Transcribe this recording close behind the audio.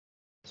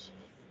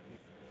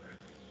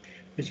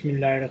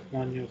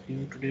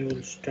Bismillahirrahmanirrahim. Today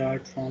we'll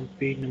start from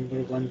page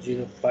number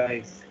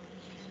 105.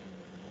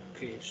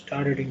 Okay,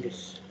 start reading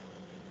this.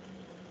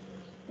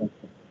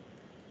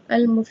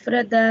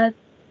 المفردات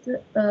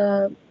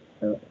uh,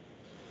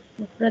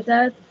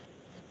 مفردات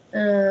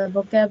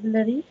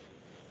vocabulary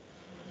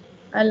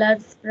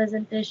alerts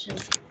presentation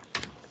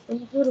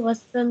انظر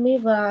واستمع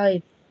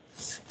وعيد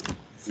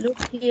look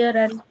here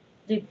and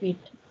repeat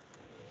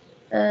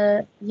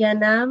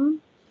ينام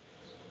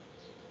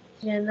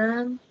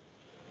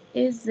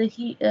is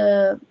he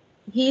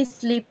is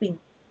sleeping.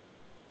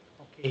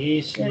 Okay, he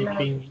is ينام.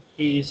 sleeping.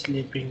 He is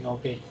sleeping.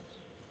 Okay.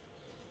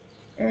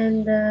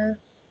 And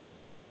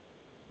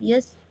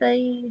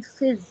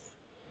يستيقظ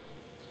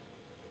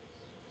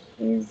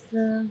is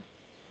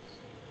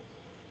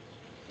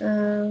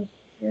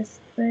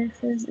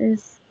يستيقظ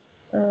is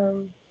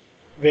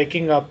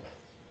Waking up.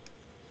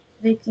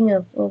 waking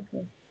up.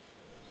 Okay.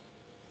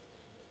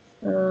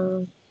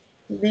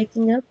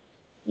 Waking up.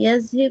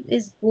 يذهب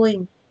is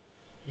going.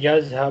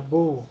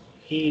 Yazhabu.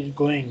 He is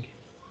going.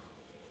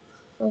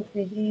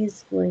 Okay, he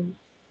is going.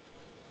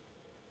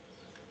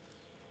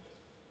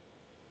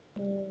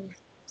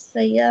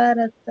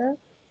 سيارة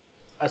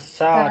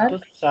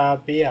As-saatu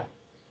sabiya.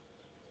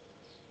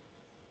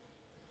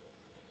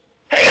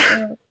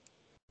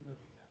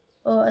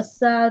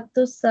 الساعة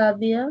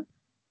السابعة.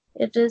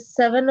 It is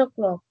 7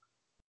 o'clock.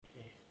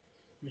 Okay.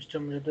 Mr.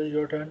 Mujadid,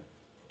 your turn.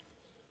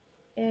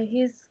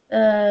 He's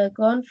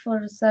gone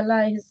for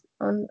Salah. He's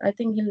on. I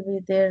think he'll be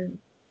there.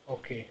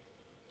 Okay.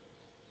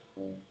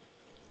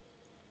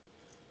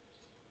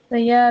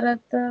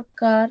 سيارة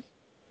car.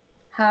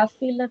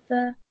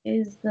 حافلة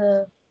is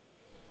the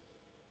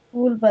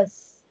school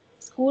bus.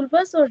 School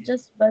bus or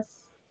just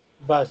bus?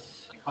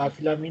 Bus.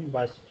 Hafila mean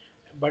bus.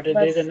 But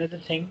there is Bus. another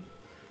thing.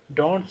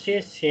 Don't say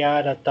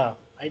sayarata.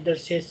 Either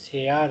say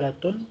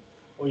sayaratun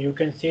or you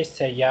can say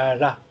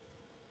sayara.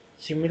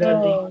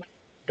 Similarly, Oh,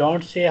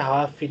 don't say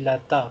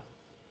hafilata.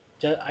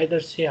 Just either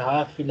say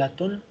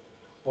hafilatun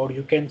or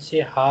you can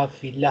say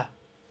hafila.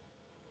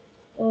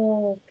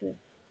 okay.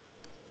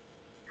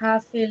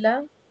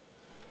 حافلة.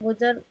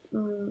 مدر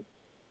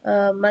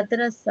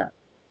madrasa.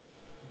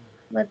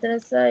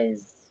 Madrasa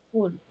is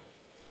school.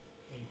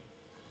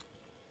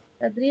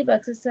 تدريب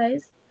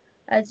exercise.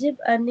 أجب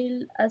عن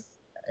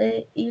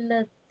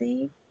الأسئلة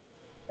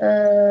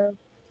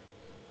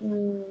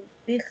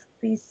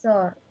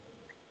باختصار.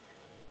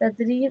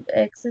 تدريب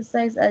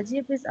exercise.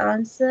 أجيب is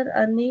answer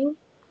any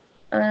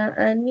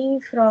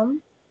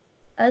from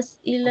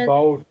أسئلة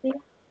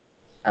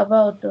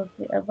about.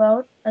 Okay,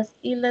 about.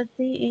 أسئلة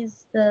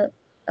is the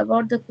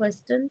about the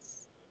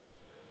questions.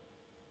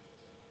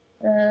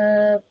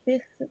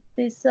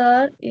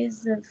 باختصار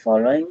is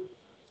following.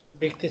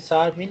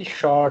 Biktisar means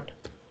short.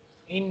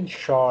 In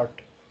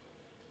short.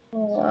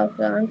 Oh,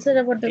 okay. Answer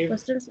about the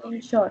questions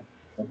in short.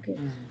 Okay.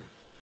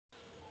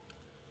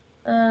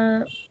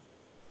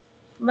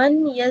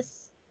 من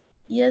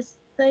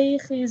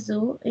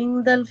يستيقظ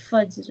عند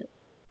الفجر.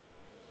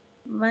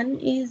 Man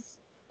is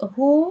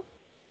who.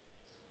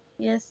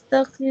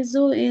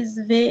 يستيقظ is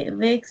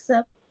wakes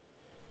up.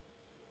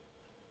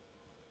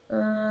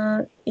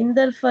 عند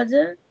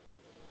الفجر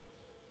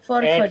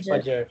for At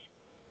Fajr. Fajr.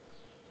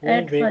 Who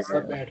At wakes Fajr.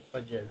 up at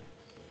Fajr?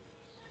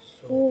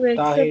 So Who wakes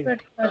up Tahir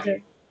at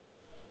Fajr?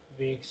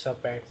 wakes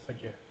up at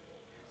Fajr.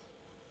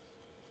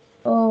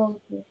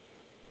 Oh, okay.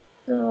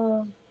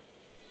 So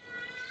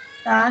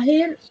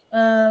Tahir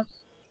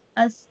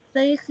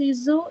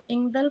أستيقظ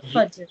عند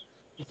الفجر.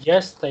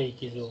 Yes,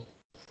 Taikizu.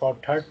 For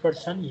third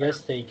person,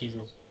 yes,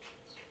 Taikizu.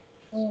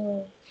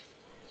 Oh.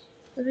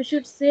 So we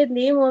should say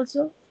name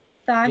also.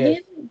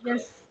 Tahir, Yes.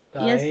 yes,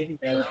 Tahir, yes,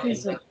 يستيقظ.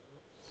 Taikizu.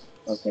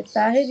 Okay,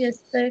 Tahir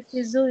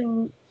يستيقظ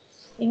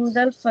عند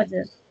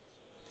الفجر.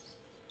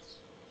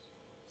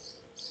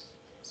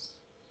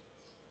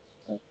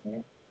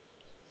 Okay.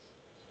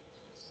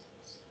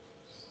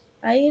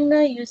 أين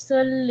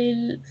يصلي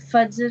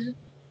الفجر?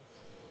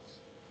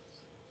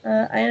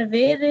 And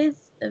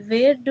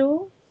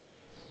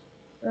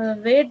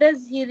where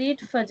does he read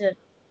Fajr?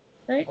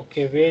 Right?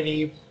 Okay, where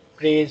he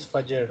prays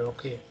Fajr.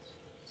 Okay.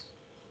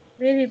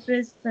 Where he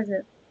prays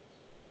Fajr.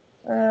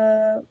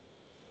 Uh,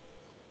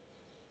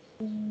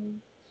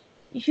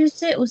 you should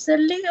say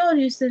Usalli or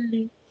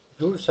Yusalli?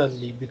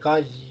 Usually,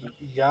 because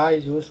Ya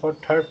is used for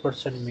third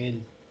person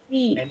male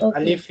He. and Okay.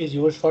 Alif is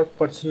used for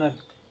personal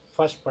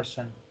first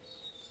person.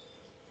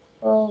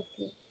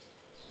 Okay.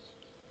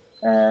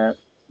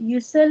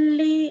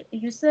 يصلي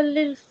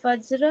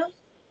الفجر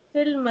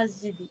في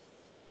المسجد.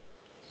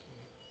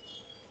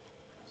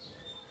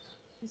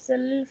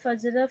 يصلي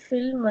الفجر في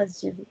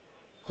المسجد.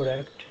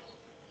 Correct.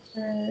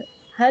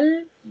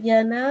 هل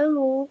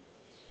ينام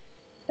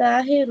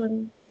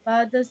طاهر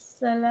بعد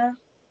الصلاة؟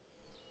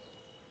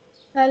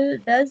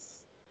 هل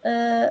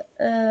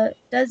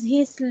does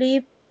he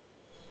sleep?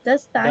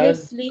 Does Tahir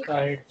Does sleep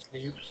Tahir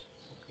sleeps?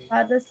 Okay.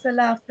 بعد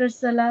الصلاة after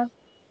صلاة؟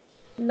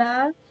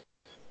 لا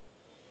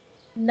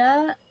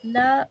لا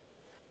لا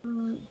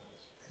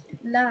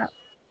لا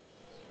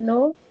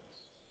no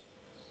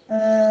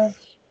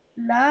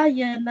لا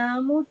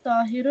ينام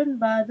طاهر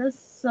بعد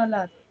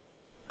الصلاة.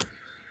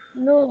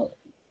 No,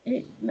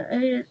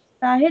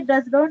 Tahir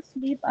does not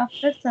sleep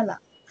after Salah.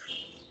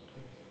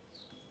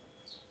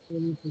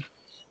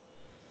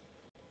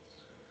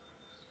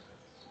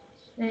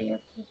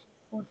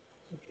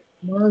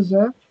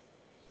 ماذا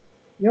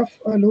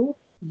يفعل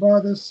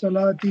بعد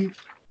الصلاة?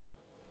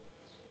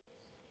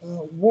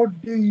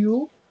 What do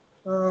you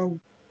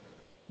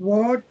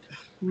what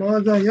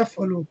ماذا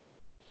يفعل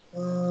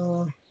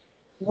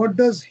what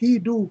does he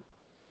do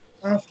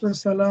after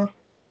Salah,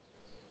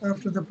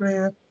 after the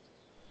prayer?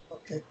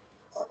 Okay.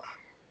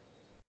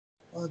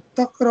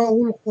 تقرأ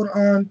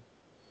القرآن.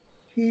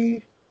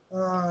 He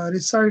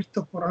recites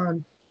the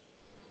Quran.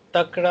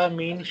 Takra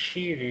means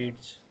she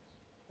reads.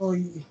 Oh,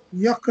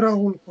 يقرأ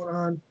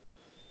القرآن.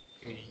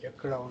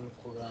 Yakra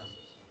al-Quran.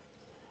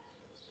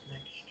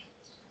 Next.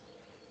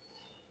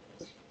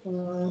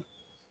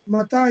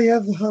 متى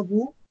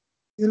يذهب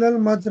إلى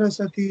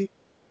المدرسة?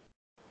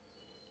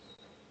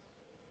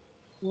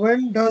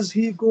 When does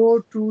he go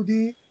to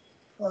the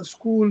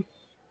school?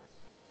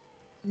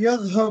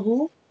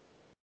 يذهب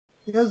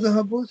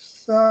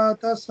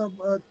الساعة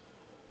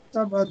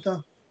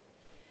سبعة.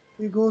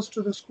 He goes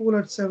to the school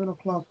at 7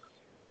 o'clock.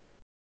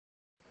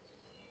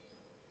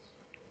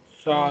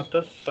 Sa'at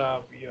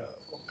as-sabiya.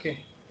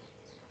 Okay.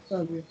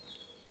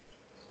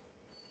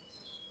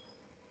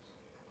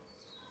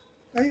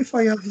 كيف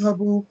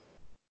يذهب?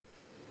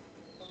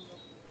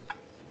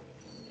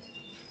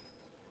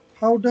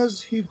 How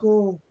does he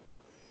go?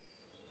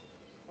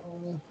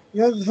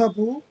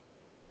 يذهب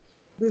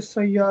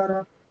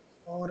بالسيارة.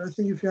 Or I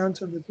think if you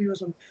answered the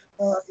previous one.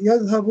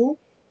 يذهب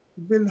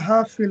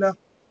بالحافلة.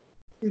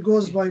 He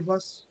goes by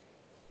bus.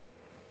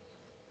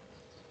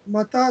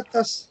 متى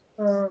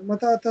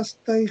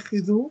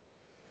تستيقظ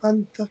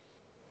أنت?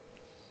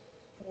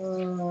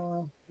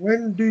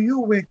 When do you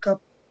wake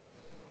up?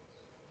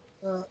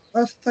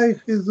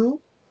 أستيقظ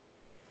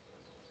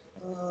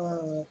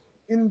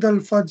عند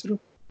الفجر.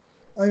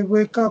 I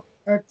wake up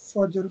at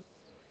Fajr.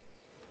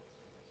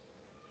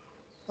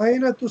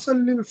 أين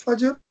تصلي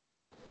الفجر?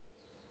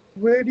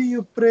 Where do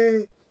you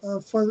pray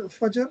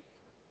Fajr?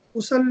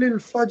 أصلي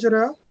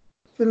الفجر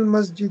في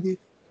المسجد.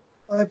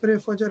 I pray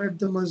Fajr at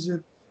the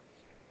masjid.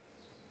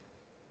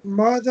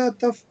 ماذا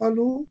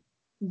تفعل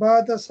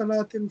بعد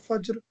صلاة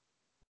الفجر?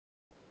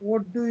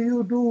 What do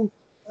you do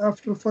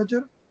after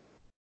Fajr?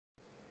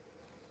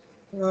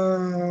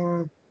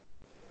 What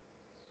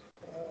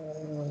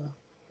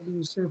do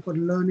you say for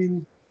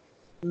learning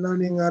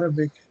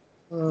Arabic?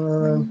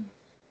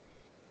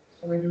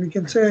 I mean, we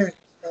can say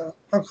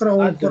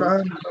أقرأ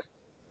القرآن.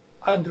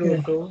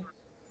 أدرس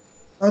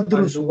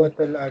أدرس اللغة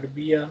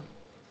العربية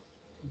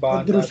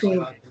بعد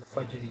صلاة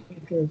الفجر.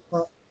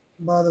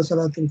 بعد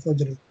صلاة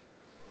الفجر.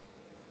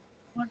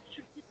 What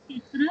should we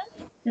say?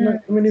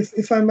 I mean,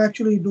 if I'm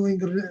actually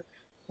I'm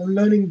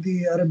learning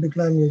the Arabic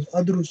language,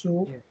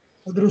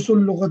 أدرس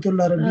اللغة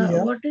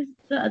العربية. What is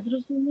the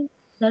adrusu mean?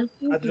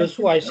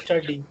 Adrusu, I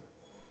study.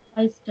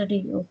 I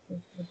study,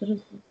 okay.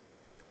 Adrusu.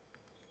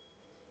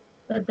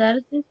 So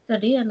dars is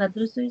study and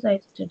adrusu is I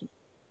study.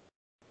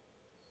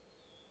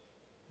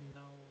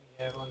 Now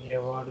we have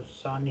al-Jawad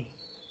Sani.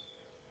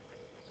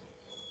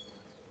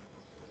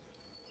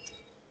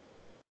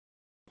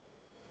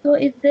 So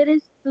if there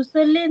is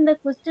tusalli in the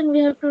question, we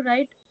have to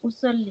write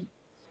usalli.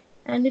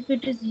 And if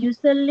it is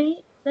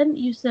yusalli, then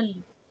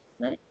yusalli.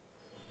 Right?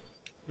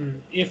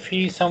 If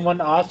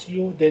someone asks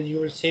you, then you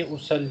will say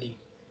usalli.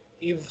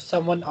 If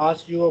someone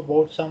asks you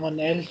about someone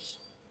else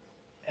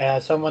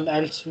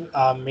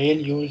male,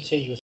 you will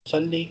say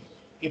yusalli.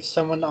 If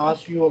someone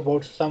asks you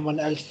about someone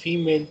else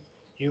female,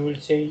 you will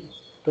say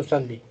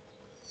tusalli.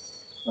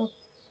 Okay.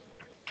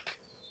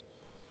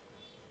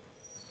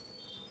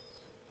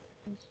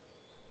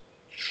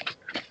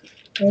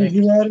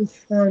 الحوار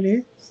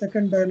الثاني,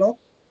 second dialogue.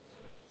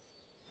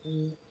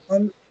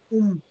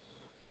 الأم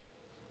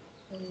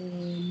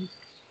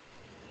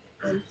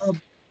الأب.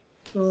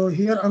 So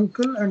here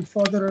uncle and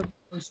father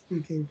are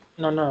speaking.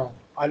 No.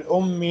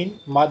 Al-Um mean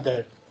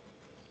mother.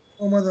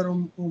 Oh, mother,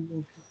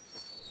 okay.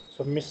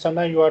 So Miss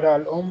Sana, you are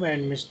Al-Um,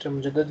 and Mr.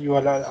 Mujaddad, you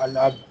are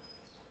Al-Ab.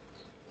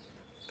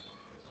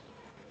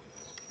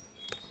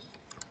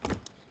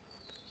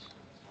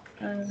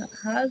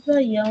 هذا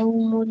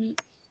يوم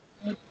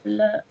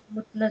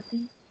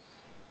المثلث.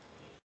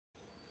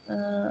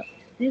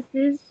 This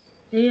is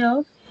day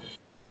of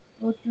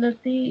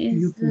Mutlati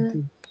is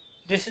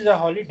This is a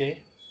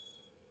holiday.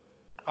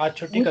 आज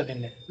छुट्टी का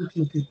दिन है.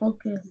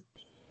 okay.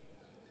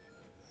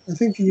 I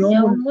think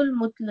Yawmul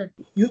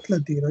Mutlati.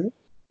 Yutlati, right?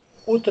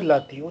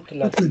 Utlati.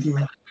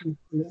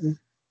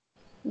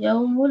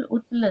 Yawmul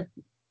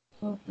Utlati.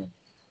 Okay.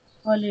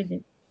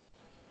 Holiday.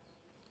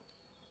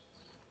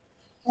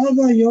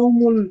 هذا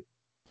يوم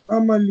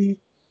العمل.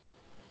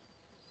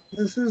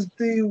 This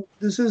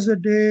is a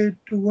day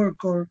to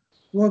work or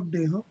work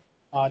day, huh?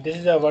 This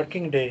is a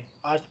working day.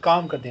 आज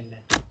काम का दिन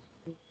है.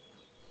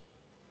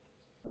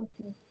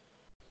 Okay.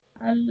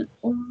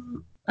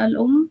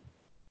 Al-Um.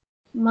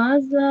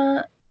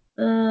 ماذا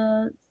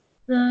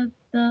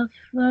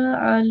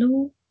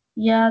تفعل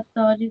يا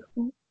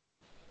طارق.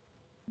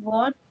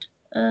 What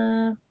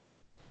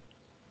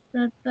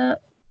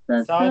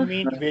Sa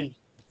mean ستفعل. will.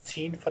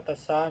 Seen fatha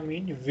sa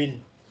mean will.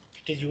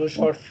 It is used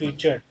for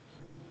future.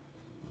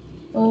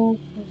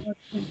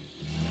 Okay,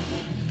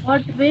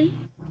 what will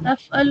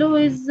تفعل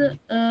is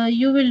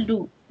you will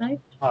do, right?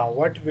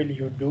 What will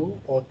you do,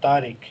 O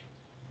Tariq?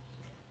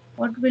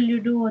 What will you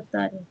do, O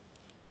Tariq?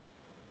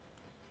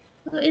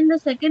 So in the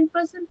second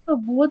person for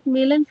both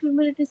male and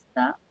female it is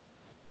ta.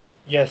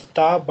 Yes,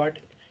 ta, but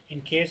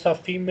in case of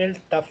female,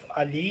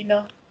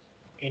 taf'alina,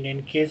 and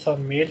in case of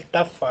male,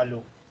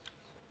 taf'alu.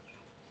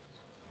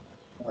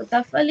 So,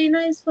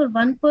 taf'alina is for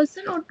one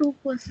person or two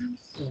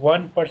persons?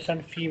 One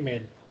person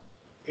female.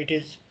 It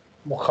is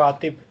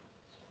mukhatib.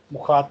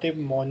 Mukhatib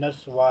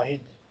monas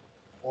wahid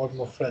or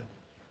mufrad.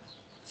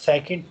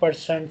 Second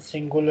person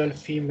singular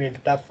female,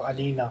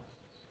 taf'alina.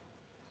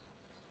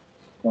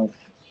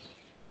 Okay.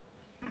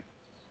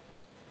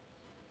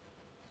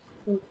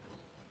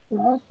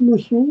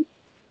 فأكنس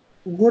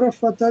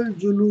غرفة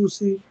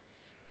الجلوس.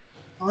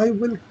 I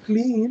will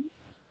clean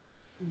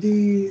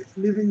the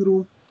living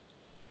room.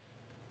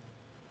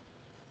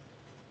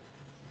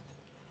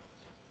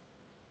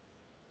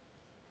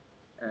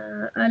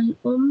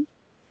 الأم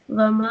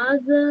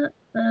وماذا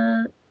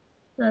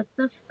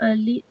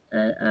ستفعلين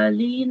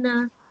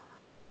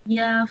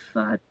يا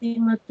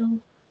فاطمة.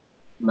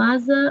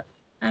 ماذا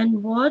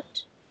and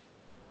what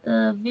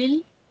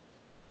will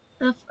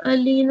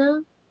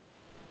تفعلين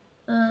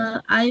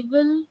I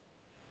will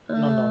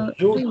No,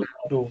 you do.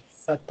 do.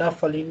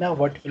 Satafalina,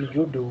 what will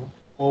you do,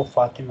 O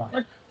Fatima?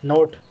 What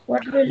Note,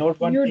 what will note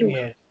one you thing do?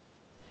 here.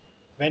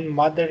 When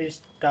mother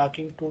is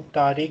talking to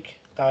Tariq,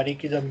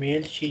 Tariq is a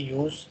male, she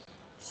use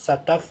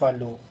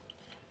Satafalu.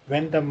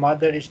 When the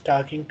mother is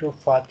talking to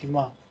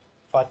Fatima,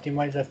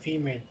 Fatima is a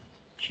female,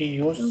 she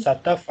use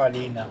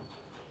Satafalina.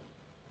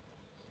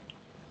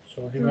 So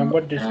So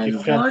remember this and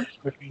difference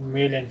between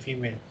male and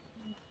female.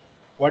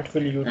 What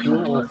will you do,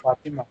 O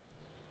Fatima?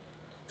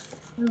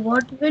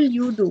 what will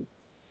you do,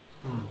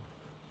 Hmm.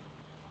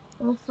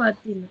 O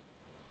Fatima?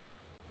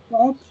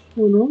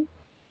 فأكسل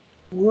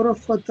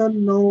غرفة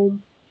النوم.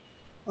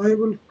 I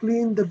will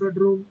clean the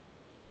bedroom.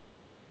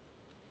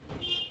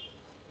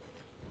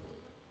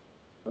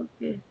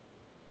 Okay.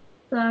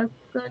 So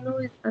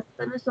Askanu is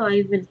Askanu, so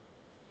I will.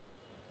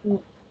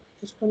 No,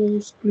 just gonna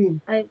use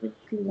clean. I will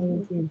I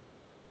will clean.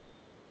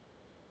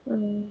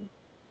 clean.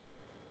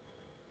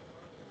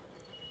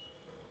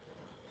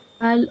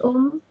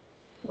 الأم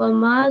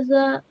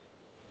وماذا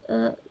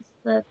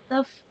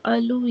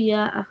ستفعل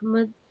يا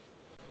أحمد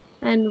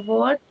and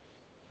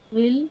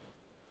will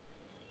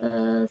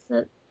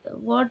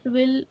what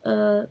will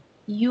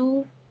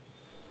you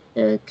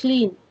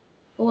clean,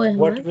 O What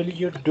Ahmed? will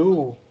you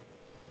do?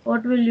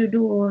 What will you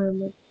do, O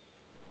Ahmed?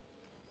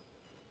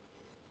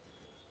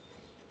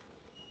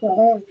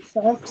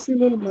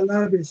 سأغسل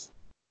الملابس.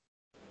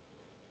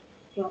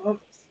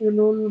 سأغسل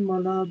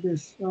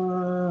الملابس.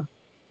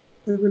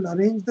 I will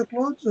arrange the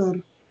clothes or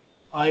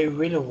I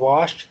will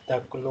wash the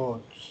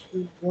clothes.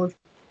 wash.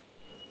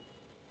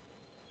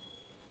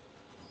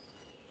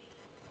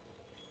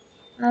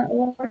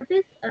 What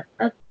is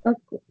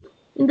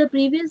in the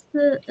previous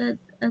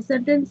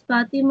sentence,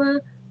 Fatima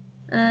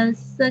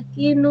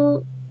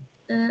Sakinu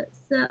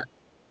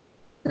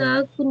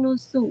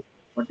Saknusu.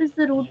 What is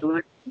the root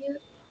word here?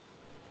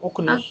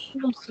 Uknus.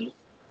 Aknusu.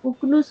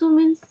 Uknusu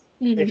means Its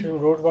cleaning.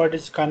 root word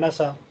is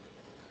kanasa.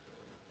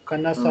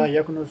 Kanasa, Oh,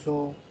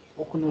 yaknusu,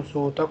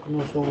 uknusu,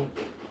 taknusu,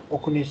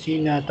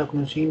 uknisina,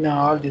 taknusina,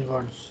 all these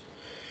words.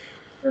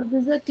 so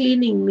this is a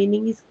cleaning,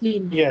 meaning is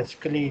clean. Yes,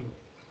 clean.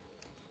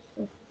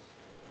 Okay.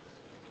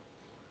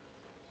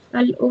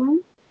 Al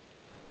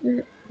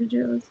did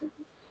you also?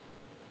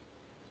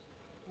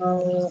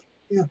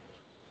 Yeah,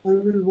 I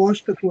will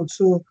wash the clothes.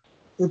 So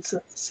it's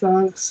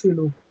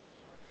silo.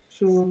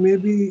 So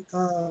maybe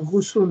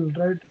ghusl,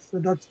 right? So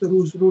that's the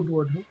root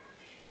word. Huh?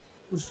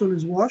 Ghusl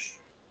is wash.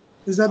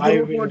 Is that the I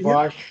root will word here?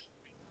 wash.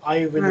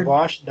 I will Right.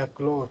 wash the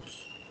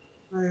clothes.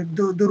 Right.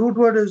 The root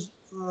word is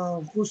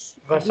ghusl,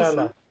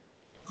 Ghasala.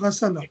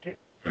 ghasala.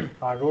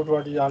 Our root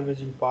word is always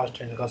in past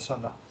tense.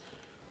 Ghasala.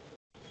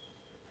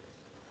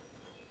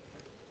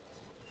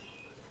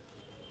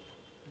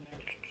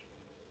 Next.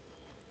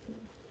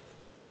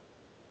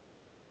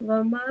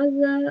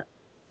 وماذا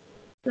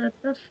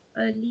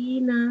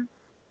ستفعلين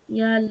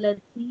يا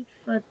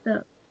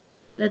لطيفة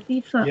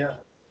Yeah.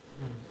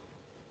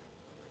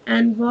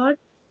 and what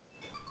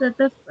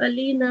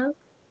ستفعلين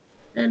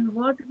and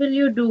what will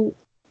you do?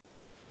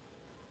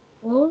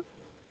 Oh,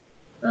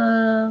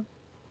 Oh,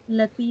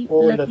 Latifa.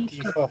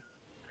 Latifa.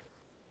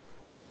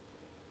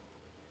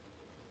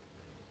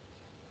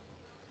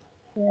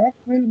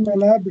 Will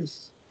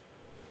malabis.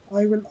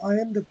 I will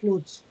iron the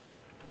clothes.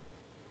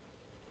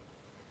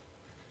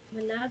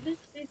 Malabis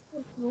is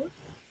for clothes.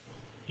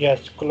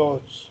 Yes,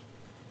 clothes.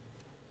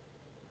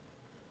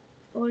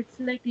 Oh, it's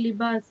like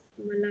libas,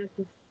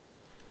 malabis.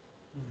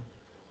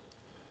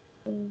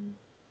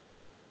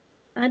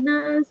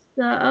 أنا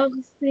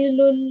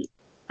سأغسل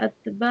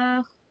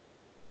الأطباق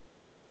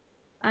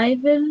I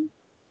will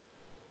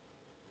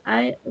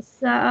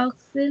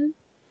سأغسل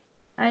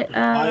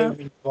I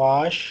will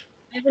wash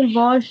I will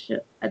wash.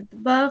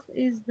 أطباق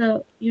is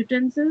the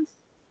utensils.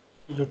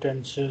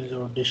 utensils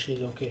or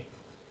dishes. Okay.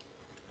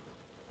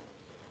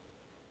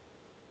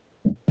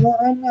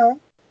 وأنا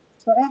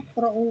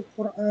سأقرأ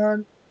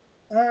القرآن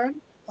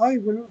and I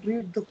will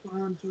read the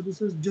Quran. So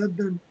this is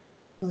Jadda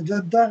and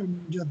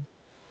Jadd.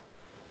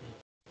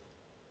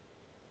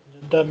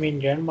 Jadda mean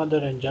grandmother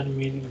and Jad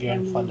mean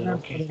grandfather.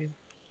 Okay. Grandfather.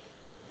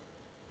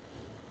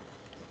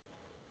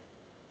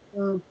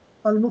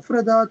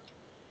 المفردات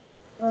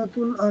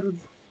الأرض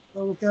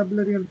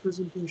vocabulary and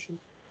presentation.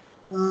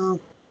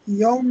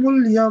 يوم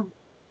اليوم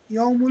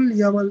يوم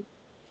اليمل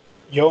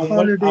Yawmul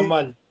holiday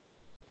Amal.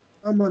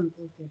 amal.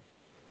 Okay.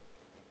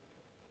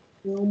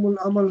 يوم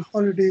العمل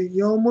holiday.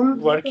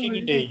 يوم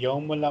Working day.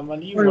 Yawmul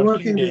Amali sorry, working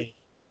working day. day.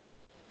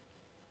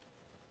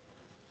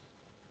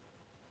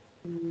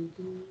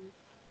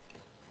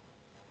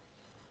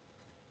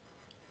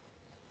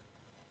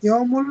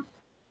 يوم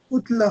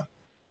العطلة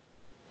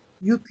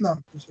يطلع.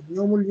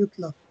 يوم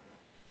اليطلة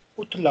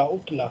Utla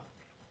Utla.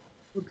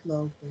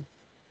 عطلة. Okay.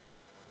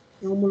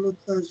 يوم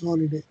العطلة is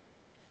holiday.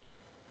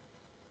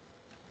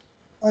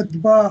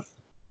 أطباق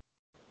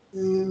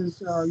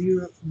is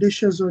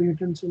dishes or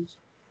utensils.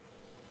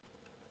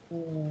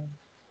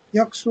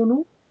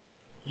 يكسل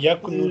is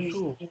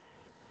Yaknusu.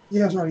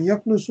 sorry,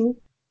 يكنس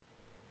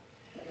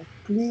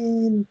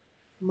clean.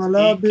 He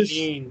ملابس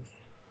cleans.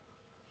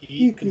 He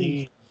he cleans.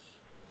 cleans.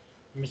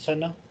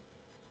 Misana.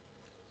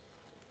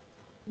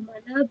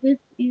 Malabis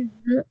is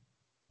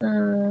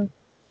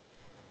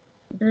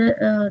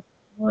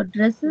what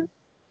dresses.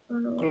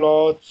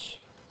 Clothes.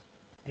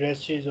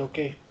 Dresses.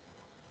 Okay.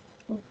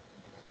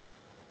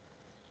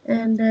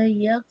 And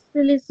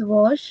Yaksil is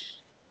wash.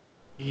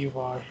 He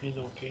washes.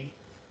 Okay.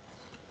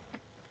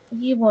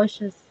 He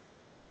washes.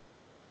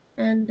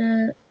 And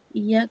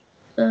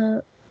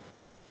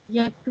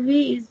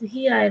Yakvi is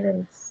he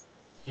irons.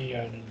 He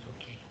irons.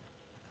 Okay.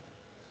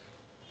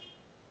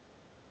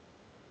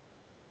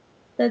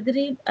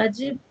 تدريب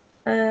أجب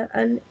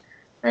عن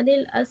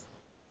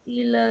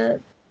الأسئلة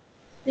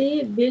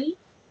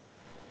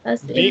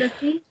Big.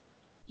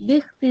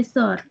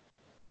 باختصار.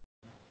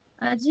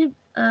 أجب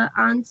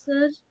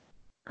answer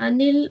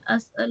عن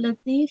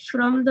الأسئلة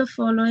from the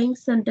following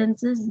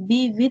sentences.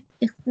 Be with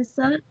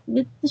اختصار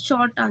with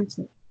short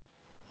answer.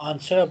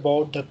 Answer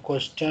about the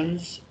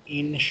questions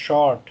in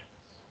short.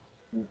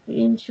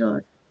 Okay, in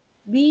short.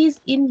 B is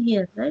in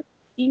here, right?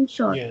 In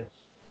short. Yes.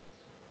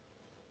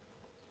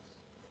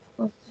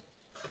 Okay.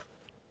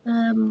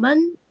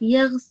 من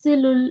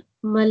يغسل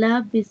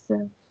الملابس?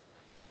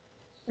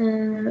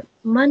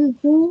 من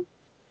who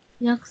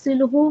يغسل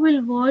who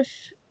will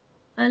wash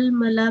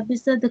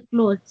الملابس the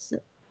clothes?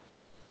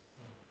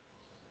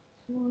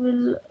 Who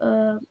will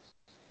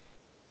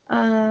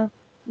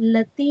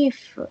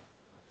لطيف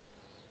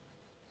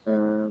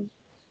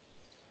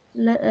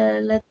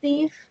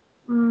لطيف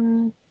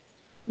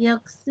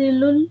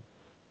يغسل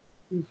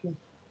Okay.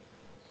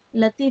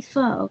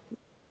 لطيفة. Okay.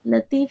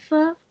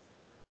 لطيفة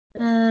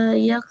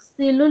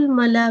يغسل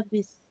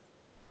الملابس.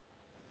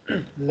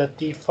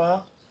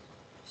 Latifa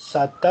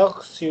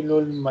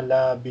Sataksilul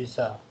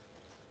Malabisa.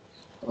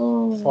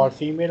 Oh. For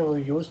female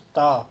we use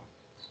ta.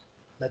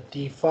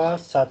 Latifa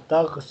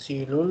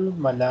Sataksilul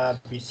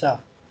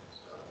Malabisa.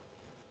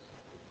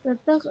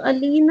 Tatak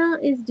Alina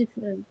is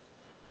different.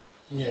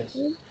 Yes.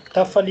 Hmm?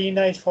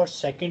 Tafalina is for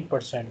second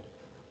person.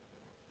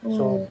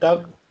 So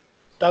Oh.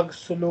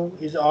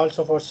 Tagsulu is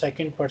also for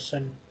second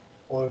person,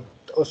 or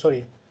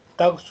sorry,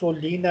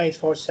 Tagsulina is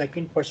for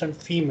second person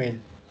female,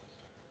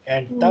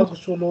 and Oh.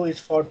 Tagsulu is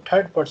for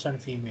third person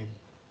female.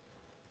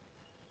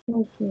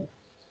 Okay.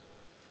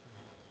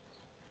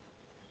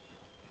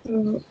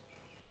 So,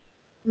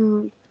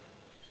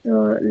 so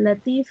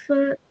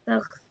Latifa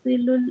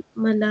تغسل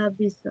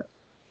الملابس.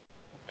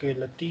 Okay,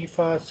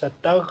 Latifa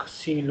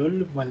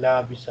Satagsilul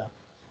Malabisa.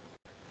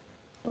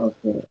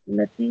 Okay.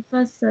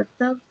 Latifa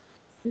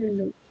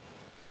ستغسل.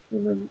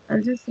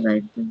 I'll just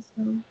write this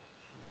down.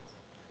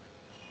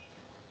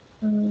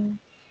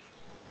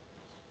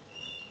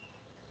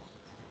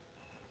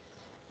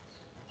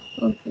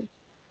 Okay.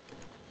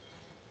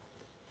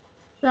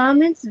 Sa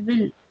means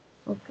will.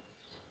 Okay.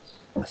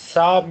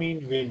 Sa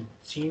mean will.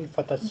 Seen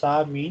Fata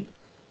Sa mean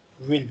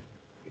will.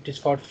 It is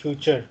for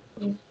future.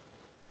 Man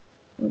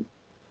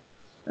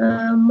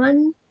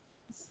من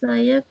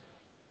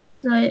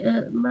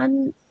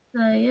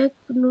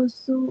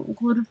سيكنس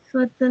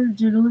غرفة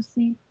الجلوس.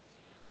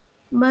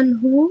 Man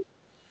who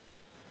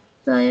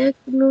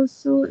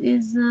سيكنس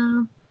is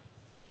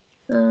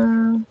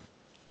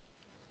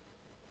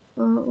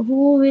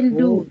who will Who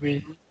do.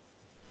 will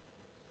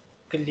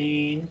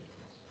clean?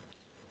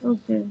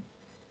 Okay.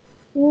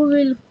 Who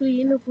will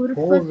clean Who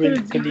غرفة will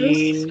الجلوس?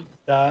 clean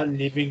the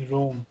living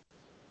room?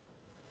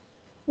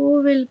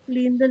 Who will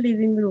clean the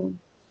living room?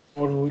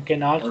 Or we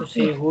can also Okay.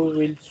 say who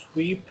will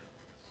sweep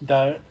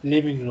the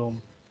living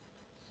room.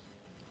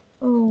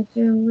 Oh,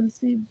 okay. We'll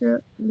see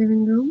the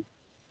living room.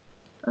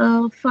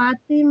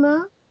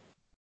 Fatima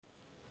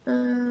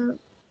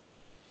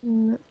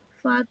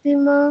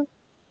Fatima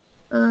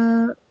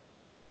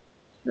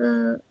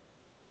the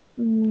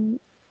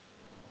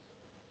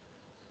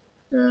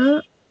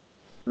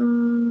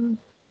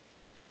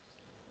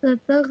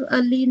Satag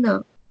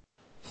Alina.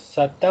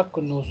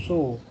 ستكنس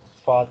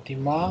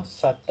فاطمة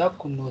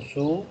ستكنس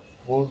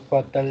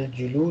غرفة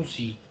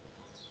الجلوس.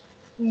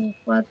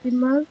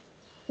 Fatima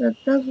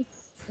Satag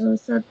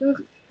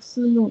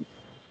Sunu.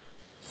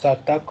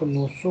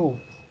 ستكنس.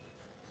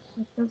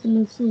 Satag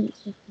Nusu.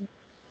 Okay.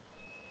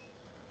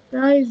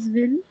 Ta is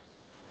will.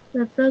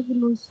 Satag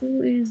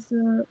Nusu is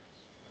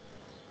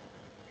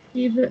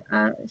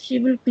she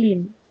will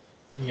clean.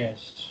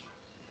 Yes.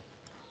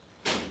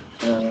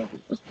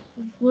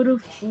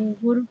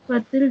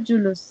 Ghurfatil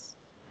Julus.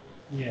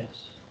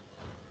 Yes.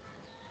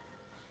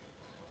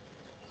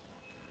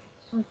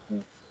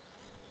 Okay.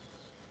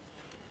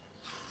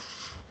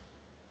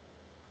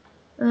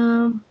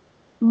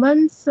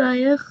 Man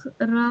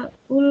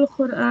sayaqra'ul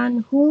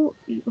Quran. Who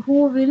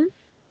will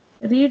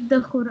read the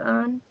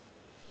Quran?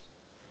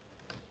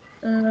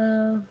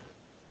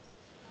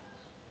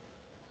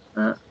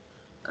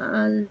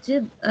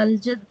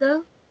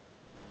 Al-Jadda.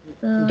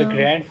 The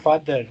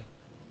grandfather,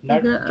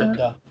 not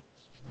Jadda.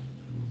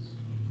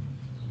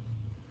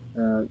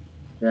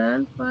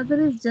 Grandfather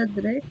is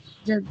Jad, right?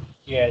 Jad.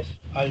 Yes.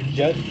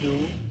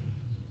 Al-Jaddu.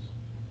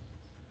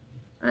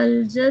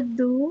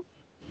 Al-Jaddu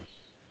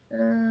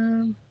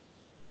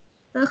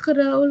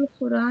taqra'ul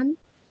Quran.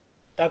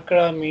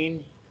 Takra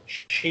means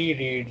she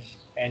reads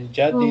and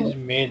Jad is Oh,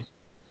 male.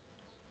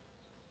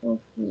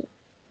 okay.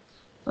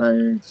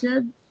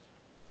 Al-Jad.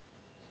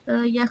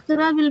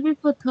 Yaqra will be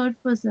for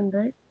third person,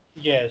 right?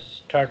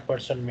 Yes, third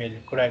person male,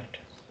 correct.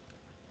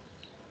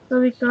 So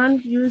we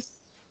can't use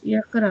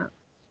Yaqra.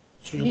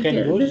 So you can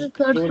use, This is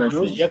third you will use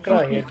person.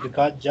 Yakra Okay. here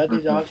because Jad is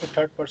Okay. also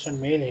third person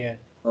male here.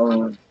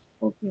 Oh,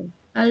 okay.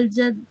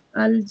 Al-Jad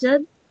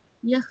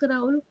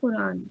yaqra'ul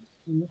Quran.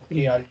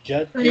 Okay,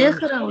 Al-Jaddu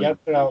Sayaqra'ul.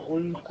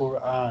 Yakra'ul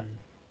Quran.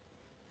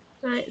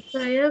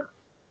 Sayaq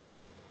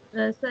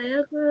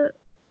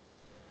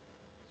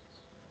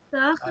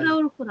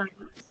Sayaqra'ul Quran.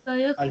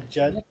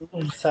 Al-Jaddu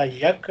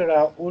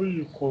Sayakra'ul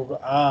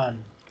Quran.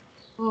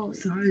 Oh,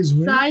 Size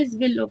will. size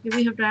will. Okay,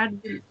 we have to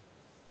add will.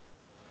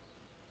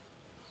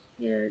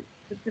 Here,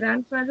 the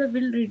grandfather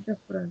will read the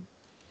Quran.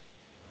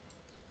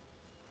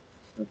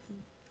 Okay.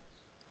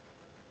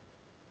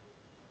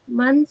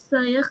 Man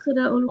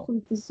sayaqra'ul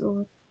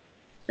Quran.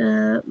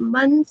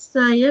 Man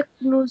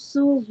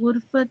sayaknusu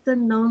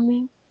ghurfatan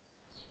nawmi.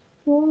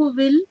 Who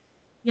will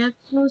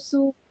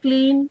yaknusu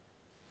clean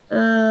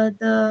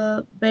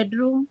the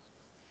bedroom?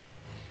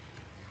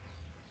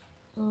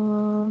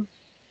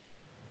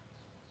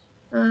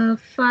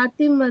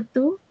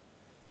 Fatimatu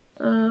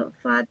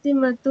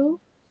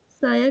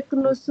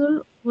sayaknusul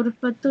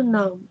ghurfatu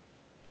nawm.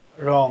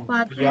 Wrong.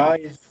 Fatima. Ya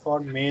is for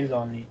male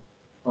only.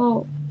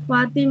 Oh,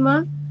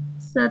 Fatima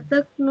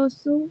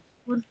sataknusu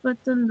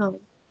ghurfatun nawm.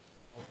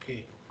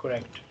 Okay,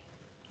 correct.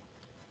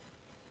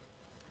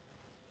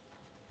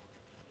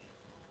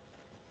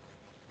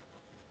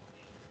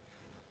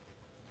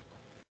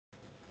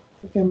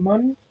 Okay,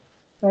 man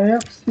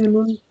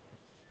sayaqsilul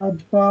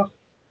adbaq.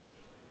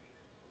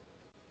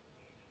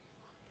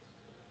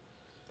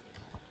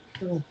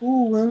 So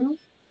who will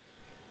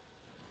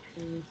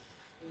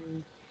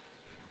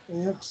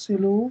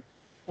sayaqsilu?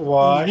 Who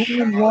Wash,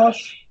 will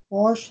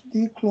wash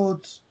the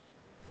clothes,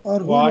 or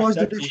who will wash wash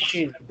the the dishes?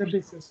 dishes. The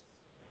dishes.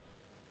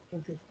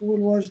 Okay, who will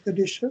wash the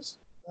dishes?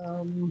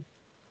 Who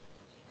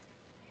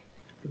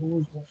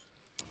will wash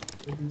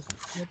the dishes?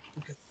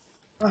 Okay.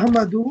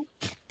 Ahmadu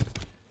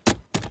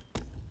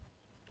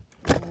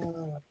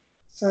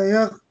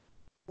sayaq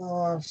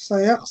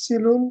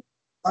sayaqsilul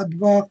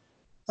adbaq.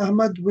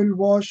 Ahmad will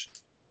wash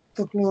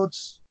the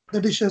clothes,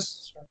 the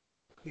dishes.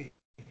 Okay.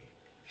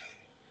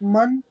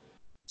 Man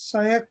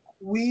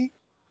sayaqwil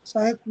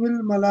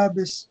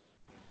malabis.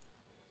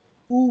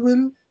 Who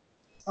will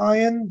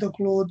iron the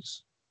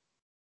clothes?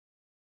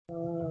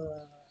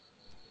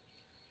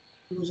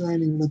 Who's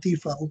ironing?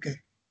 Latifa. Okay.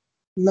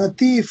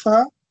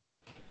 Latifa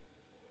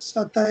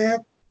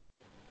satayak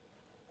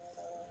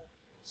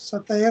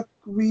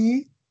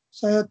satayakwi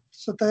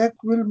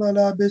satayakwil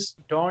malabis.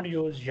 Don't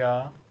use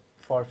ya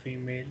for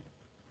female.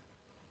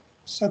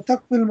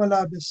 Satakwil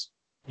malabis.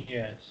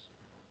 Yes.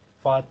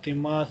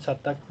 Fatima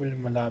Satakwil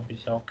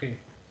Malabis. Okay.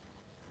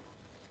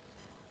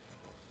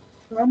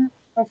 Kam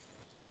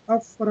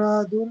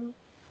afradul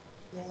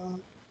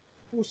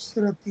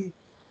usrati.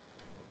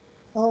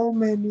 How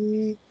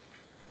many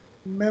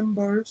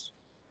members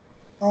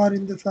are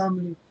in the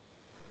family?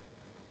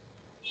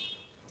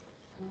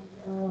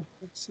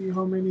 Let's see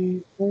how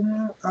many.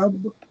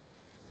 Ab,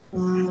 I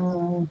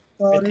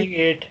Tariq, think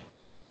 8.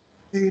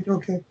 8.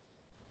 Okay.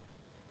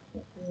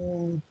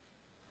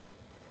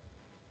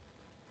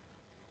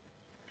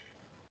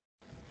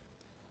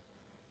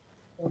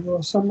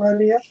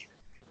 Somalia.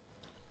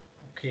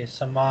 Okay,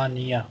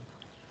 Samania.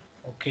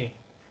 Okay.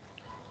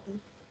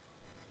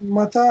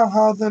 Mata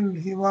hadal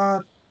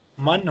hiwar.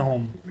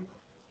 Manhum.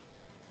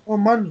 Oh,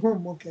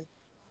 manhum. Okay.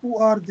 Who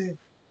are they?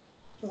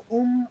 So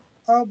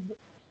Ab,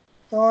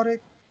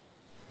 Tariq,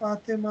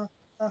 Fatima,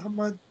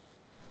 Ahmad,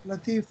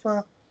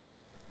 Latifa,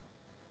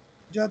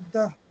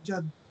 Jadda,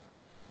 Jad,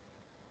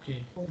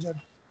 Okay. or Jad.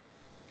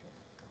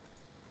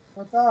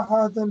 متى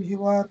هذا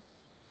الحوار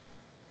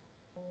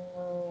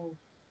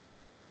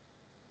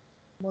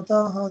متى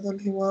هذا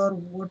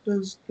الحوار what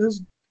is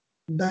this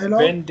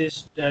dialogue When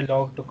this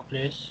dialogue took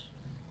place,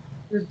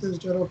 with this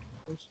dialogue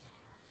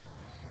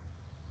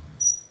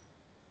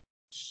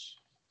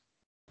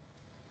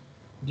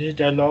this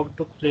dialogue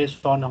took place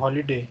on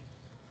holiday.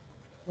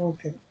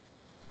 okay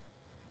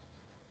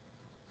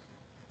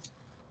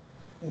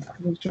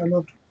this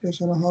dialogue took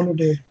place on a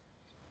holiday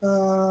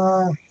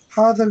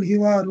هذا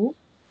الحوار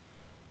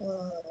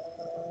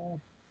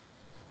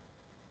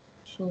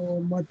so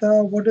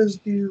mata what is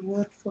the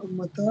word for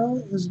mata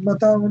is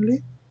mata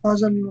only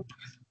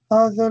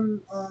هذا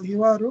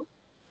الحوار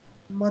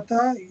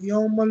متى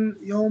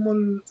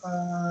يوم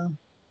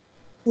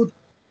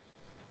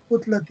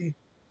الكتلة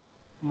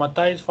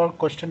Mata is for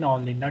question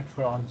only, not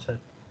for answer.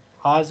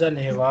 هذا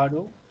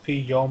الحوار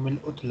في يوم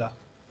الأطلة.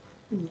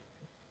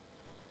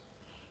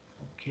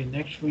 Okay,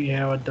 next we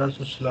have a Dars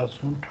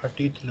Salasun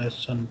 30th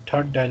lesson.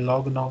 Third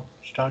dialogue now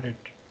started.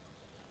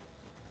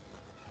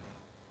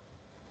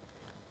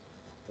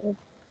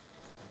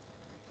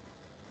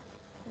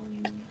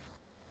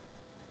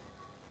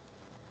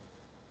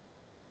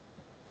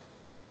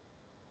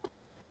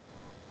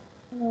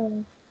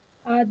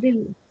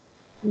 عادل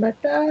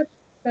متى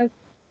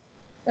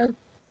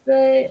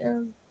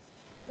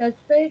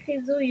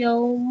تستيقظ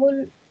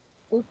يوم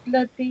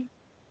العطلة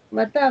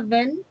متى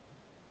when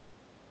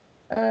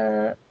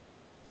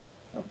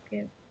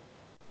okay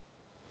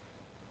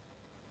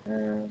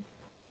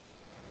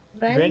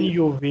When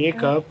you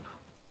wake up,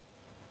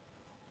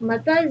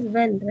 mata is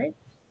when, right?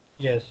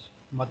 yes,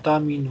 Mata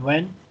mean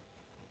when.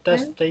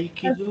 When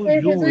Tastaykizu,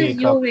 you tastaykhizu is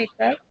wake you up. wake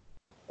up.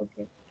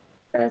 Okay.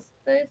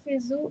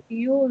 Tastaykhizu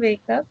you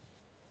wake up.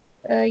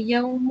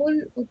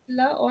 Yawmul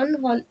utla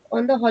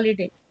on the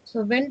holiday.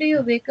 So when do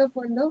you wake up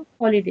on the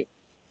holiday?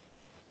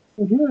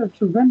 here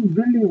so when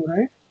will you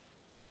right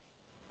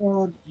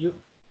or You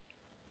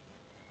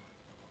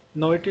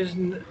No, it is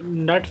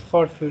not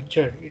for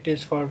future. It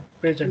is for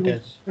present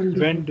tense. when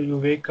did When you do you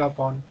wake up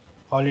on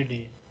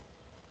holiday?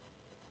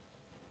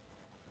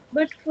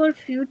 But for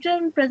future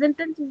and present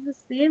tense is the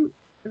same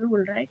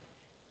rule, right?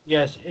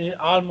 Yes, it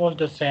almost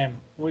the same.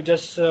 We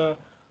just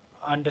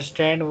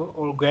understand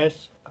or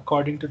guess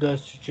according to the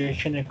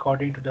situation,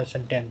 according to the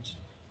sentence.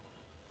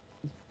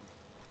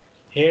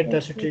 Here, the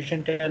Okay.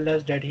 situation tells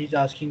us that he's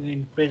asking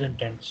in present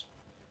tense.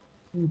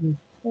 mm-hmm.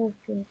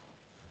 Okay.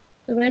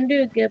 So when do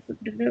you get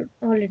the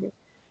holiday?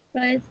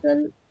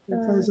 Faisal,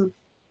 فيصل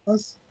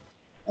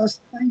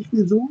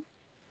أستيقظ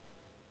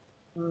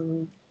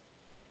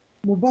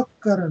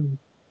مبكرا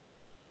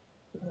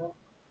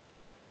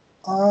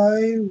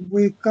I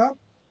wake up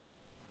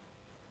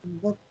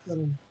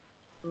مبكرا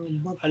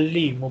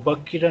Ali,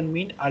 Mubakkiran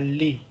mean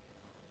Ali.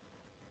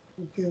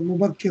 okay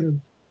مبكرا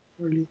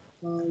early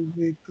I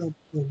wake up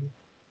early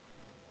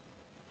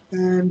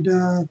and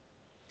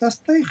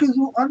تستيقظ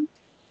أنت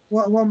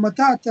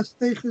ومتى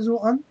تستيقظ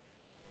أنت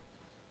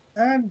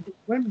and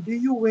when do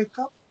you wake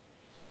up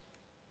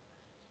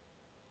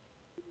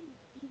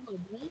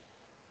right?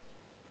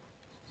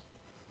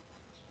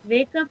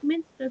 Wake up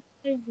means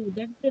tastaykhizu.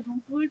 That's the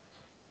root word.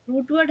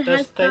 Root word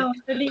has ta Tastai,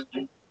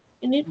 already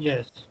in it.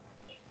 yes.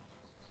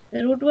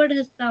 The root word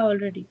has ta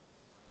already.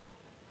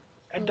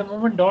 At the So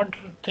moment, don't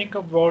think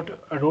about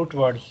root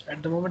words.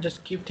 At the moment,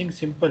 just keep things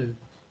simple.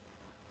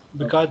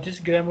 Because this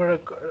grammar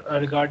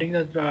regarding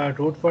the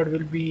root word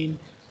will be in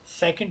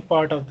second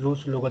part of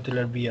Dروس اللغة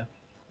العربية,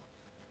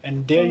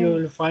 and there you oh,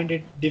 will find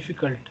it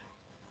difficult.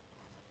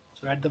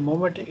 So at the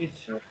moment,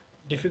 it's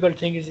difficult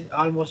thing is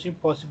almost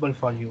impossible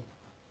for you.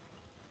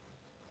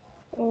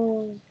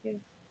 okay.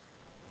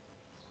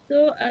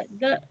 So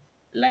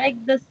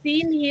the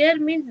scene here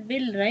means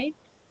will, right?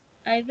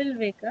 I will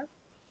wake up.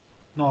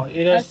 No,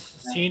 it is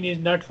Asta. seen is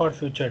not for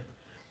future.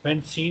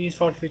 When seen is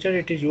for future,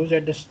 it is used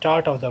at the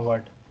start of the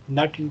word,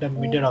 not in the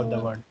middle of the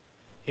Oh, word.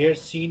 Here,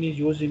 seen is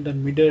used in the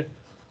middle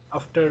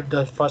after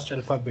the first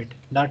alphabet,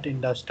 not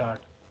in the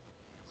start.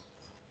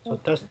 So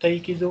okay.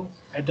 tastaikizu,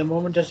 at the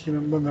moment just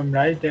remember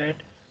memorize that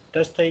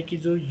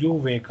tastaikizu you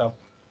wake up.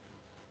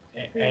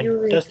 Okay, And you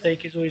wake up.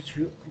 tastaikizu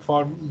is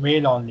for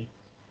male only.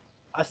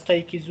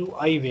 Astaikizu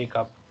I wake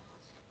up.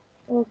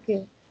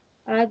 Okay.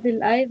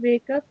 Adil, I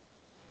wake up.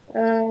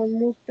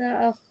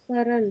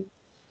 Mutaakharan.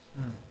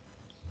 Hmm.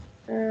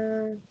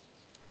 Uh,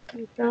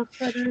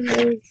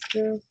 Mutaakharan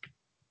is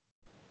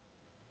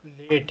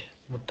Late.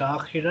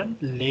 Mutakhiran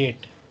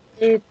late.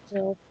 late.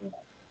 Okay.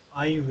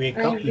 I wake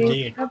I up wake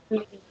late. up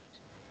late.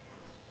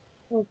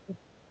 Okay.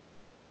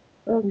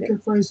 Okay. okay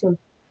فيصل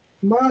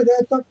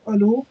ماذا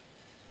تفعل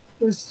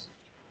في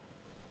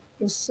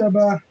في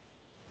الصباح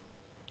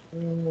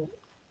uh,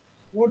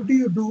 what do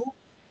you do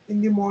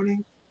in the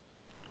morning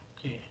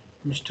Okay.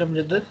 Mister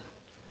मुजद्दद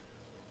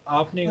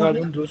आपने हाँ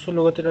गालिबन 200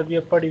 लगत रबिया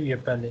पढ़ी हुई है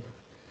पहले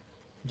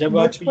जब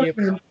आप बचपन ये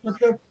में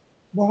मतलब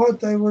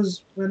बहुत I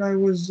was when I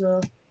was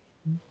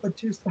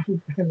 25 साल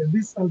पहले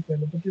 20 साल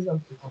पहले 25 साल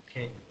पहले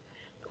ओके।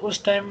 तो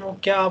उस टाइम वो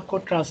क्या आपको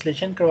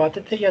ट्रांसलेशन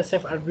करवाते थे या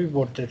सिर्फ अरबी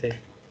बोलते थे?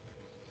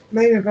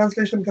 नहीं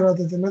ट्रांसलेशन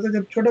कराते थे मैं तो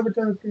जब छोटा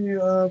बच्चा थी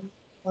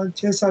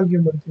 5-6 साल की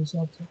उम्र थी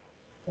 7 से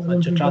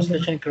अच्छा,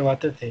 ट्रांसलेशन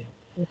करवाते थे।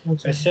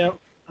 ट्रांसलेशन वैसे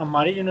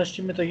हमारी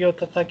यूनिवर्सिटी में तो ये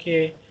होता था कि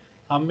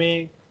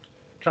हमें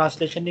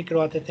ट्रांसलेशन नहीं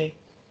करवाते थे,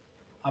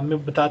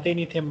 हमें बताते ही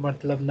नहीं थे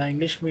मतलब, ना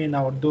इंग्लिश में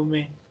ना उर्दू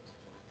में।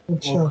 और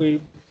अच्छा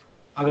कोई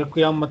अगर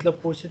कोई हम मतलब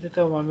पूछते थे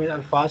तो हमें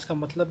अल्फाज का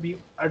मतलब भी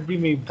अरबी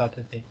में ही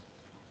बताते थे।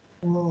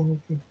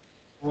 ओके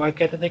वो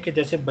कहते थे कि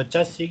जैसे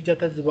बच्चा सीख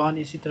जाता है ज़ुबान,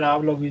 इसी तरह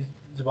आप लोग भी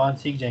ज़ुबान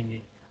सीख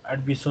जाएंगे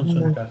अरबी सुन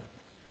सुन कर।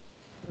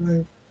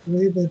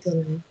 वही बेहतर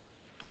है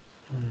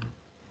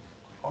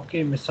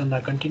okay miss Sanna,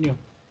 continue.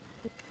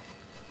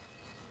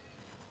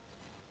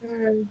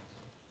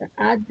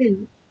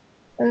 عادل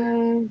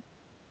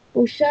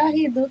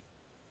أشاهد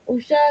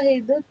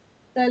أشاهد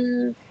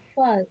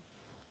التلفاز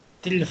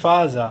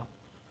तिलफाजा।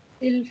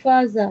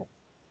 تلفازة.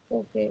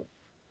 Okay.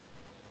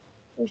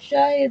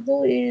 أشاهد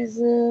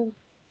is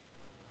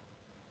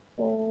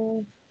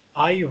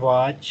I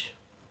watch.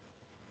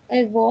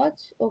 I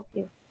watch.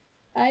 Okay.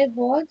 I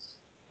watch.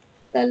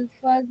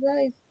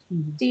 Talfaza is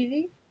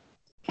TV.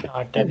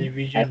 Sorry.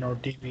 Television और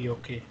TV.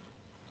 Okay.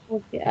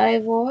 Okay. I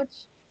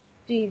watch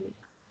TV.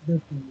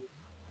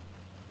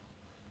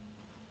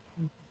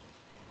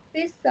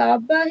 This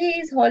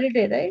Sabahi is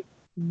holiday, right?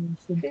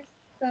 This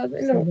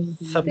Sabahi, no.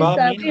 This Saba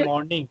mean Sabahi,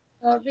 morning.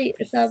 Sabahi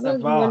is Saba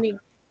morning.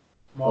 Okay.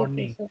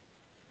 Morning. So,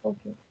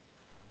 okay.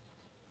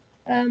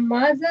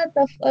 Maza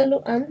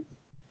taf'alu ant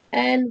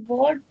and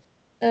what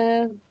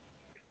uh,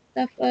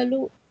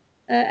 taf'alu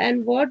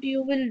and what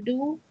you will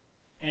do.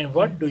 And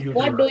what do you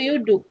What do? do you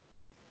do?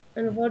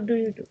 And what do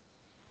you do?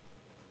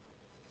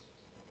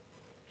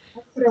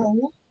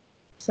 أقرأ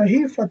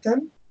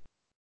صحيفة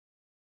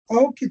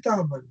أو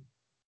كتابا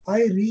I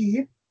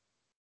read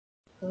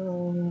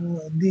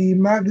the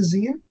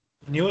magazine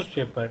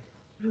newspaper.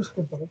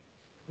 newspaper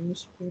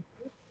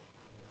newspaper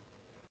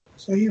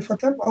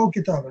صحيفة أو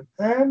كتابا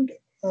and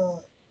a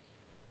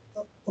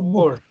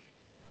book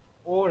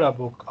और a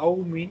book. औ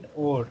mean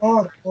और।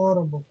 or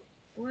a book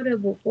Or a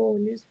book. Oh,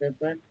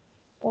 newspaper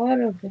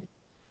or a book.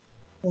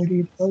 I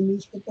read a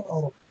newspaper or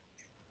a book.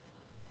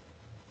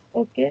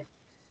 Okay.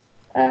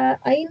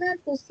 Aina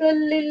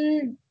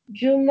tusallil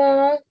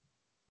Juma.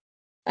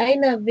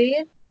 Aina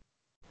where?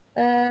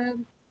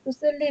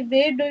 Tusalli,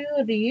 where do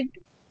you read?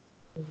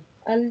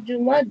 Al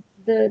Juma,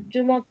 the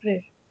Juma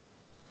prayer.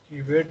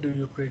 Where do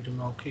you pray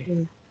जुमा? Okay.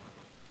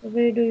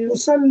 Where do you?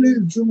 أصلي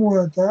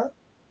الجمعة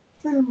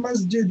في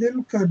المسجد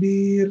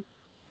الكبير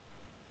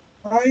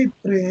I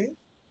pray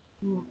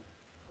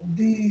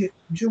the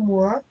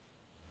Jumu'ah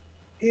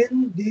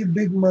in the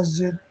big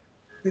masjid,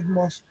 big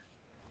mosque.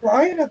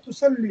 وأين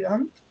تصلي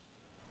أنت?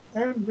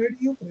 And where do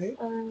you pray?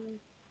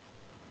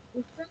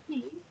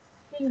 Tusalli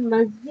fil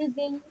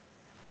masjidil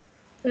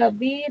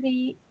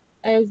kabiri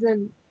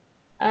azan.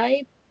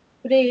 I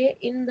pray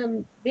in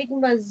the big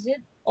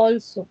masjid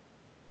also.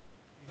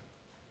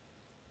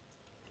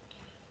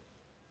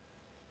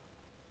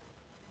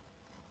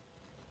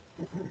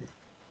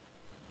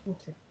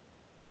 Okay.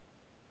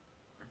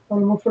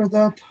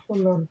 المفردات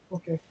والأرض.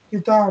 Okay.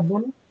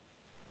 كتاب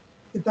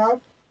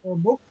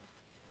book.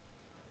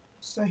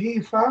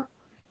 صحيفة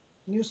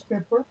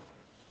newspaper.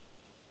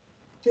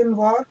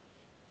 تلوار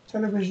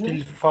television.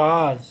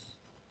 तिलफाज।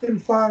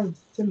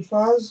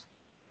 تلفاز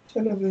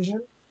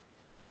television.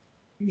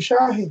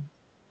 يشاهد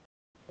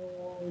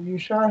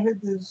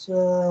يشاهد is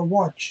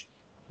watch.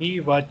 He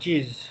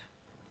watches.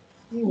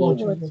 He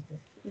watches. watch. Okay.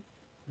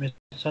 Miss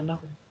Sanna.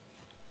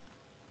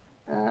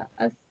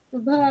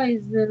 Asubha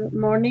is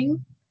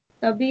morning.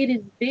 Kabir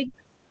is big.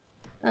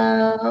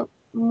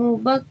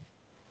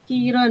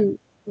 Mubakiran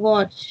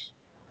watch.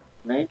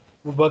 Right?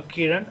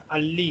 मुबक्किरन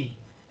Ali.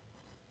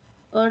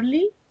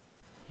 Early. Oh,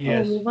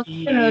 yes, E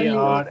Mubakiran A early.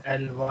 R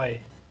L Y.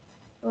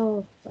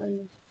 Oh,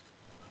 early.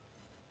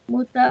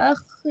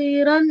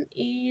 Mutaakhiran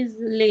is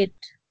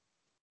late.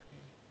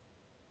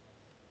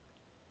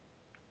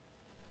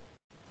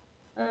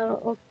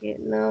 Okay.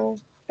 Now,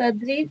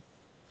 Tadrib.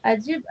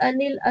 Ajib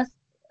anil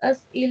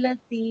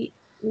as'ilati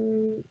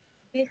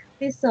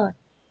bikhtisar.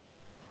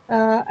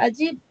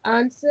 Ajib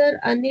answer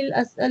anil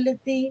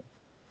as'alati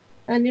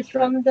and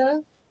from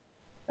the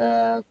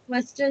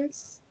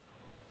questions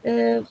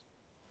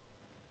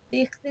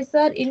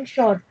bikhtisar in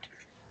short.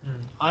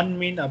 On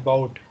mean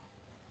about.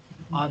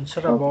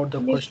 Answer Okay. About the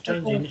Means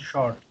questions about. In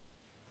short.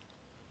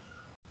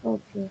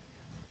 Okay.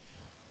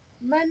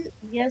 Man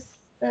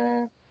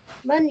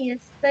man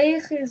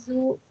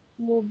yastaykhizu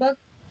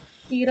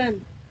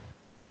mubakkiran.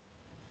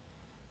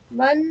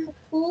 Man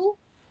who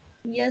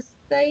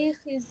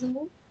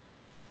yastaykhizu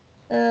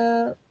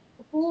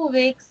who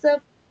wakes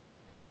up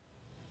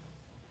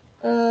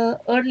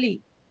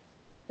early,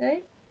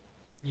 right?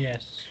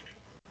 Yes.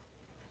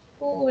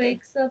 Who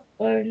wakes up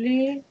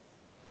early?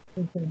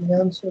 Okay. The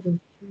answer is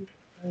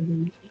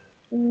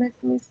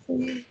Let me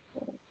see.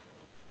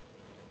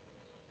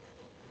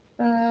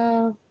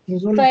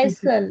 There's only two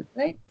people. Faisal,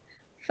 right?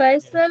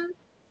 Faisal,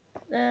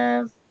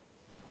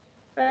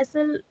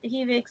 Faisal,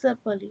 he wakes up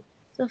early.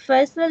 So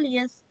Faisal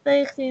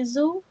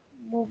yastayqizu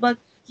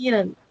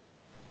mubakkiran.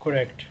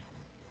 Correct.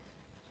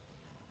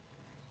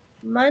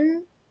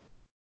 Man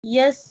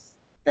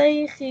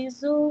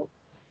yastayqizu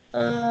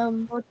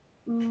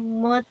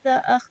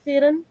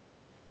mutaakhiran.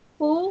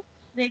 Who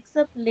wakes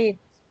up late?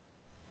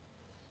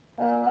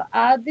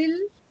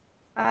 Adil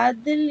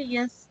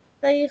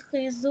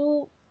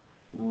yastayqizu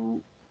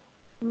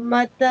mutaakhiran.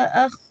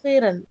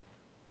 Adil wakes.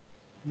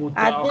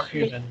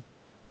 Mutaakhiran.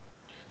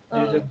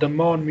 There is a Uh,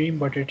 dhamma on me,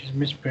 but it is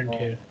misprint oh,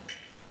 here.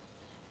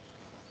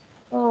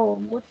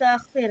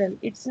 mutaakhiran.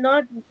 It's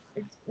not.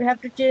 We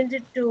have to change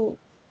it to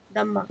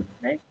dhamma,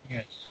 right?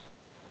 Yes.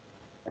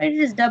 It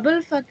is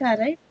double fatha,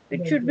 right?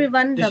 It should be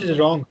one This is dhamma.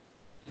 wrong.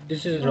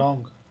 This is Oh,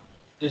 wrong.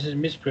 This is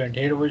misprint.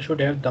 Here we should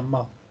have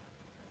dhamma.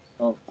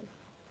 okay.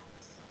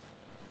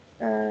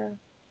 Uh,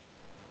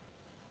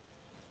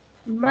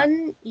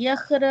 Man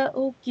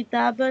yakhra'u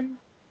kitaban.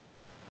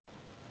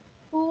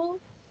 Who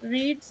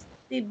reads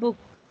the book?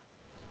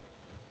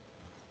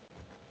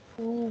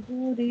 Who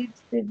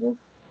reads the book?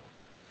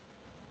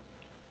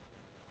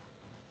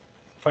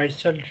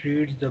 Faisal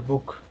reads the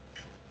book.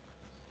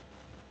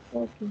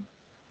 Okay.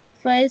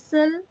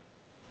 Faisal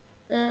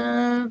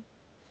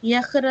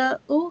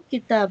yakhra'u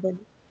kitaban.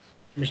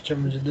 Mr.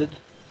 Mujaddid.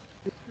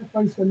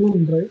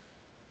 Faisalun, right?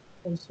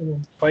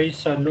 Faisalun.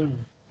 Faisalun.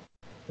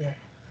 Yeah. Okay.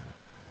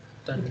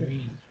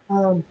 Tanween.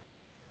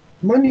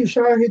 Man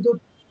yushahidu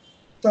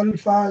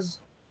talfaz.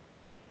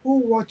 Who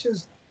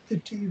watches the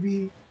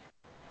TV?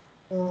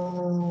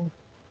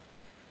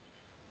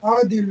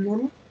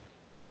 Adilun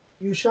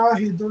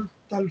yushahidu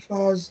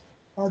talfaz.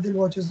 Adil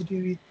watches the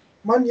TV.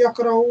 Man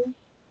yaqra'u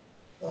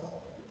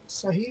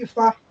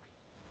sahifa.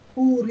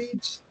 Who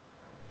reads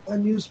a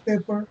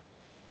newspaper?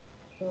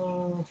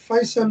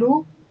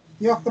 Faisalu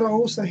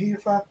yaqra'u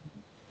sahifa.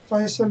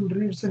 Faisal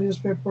reads the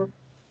newspaper.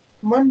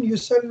 Man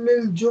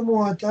yusallil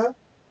jumu'ata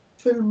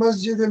fil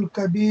masjid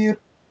al-kabir.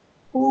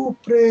 Who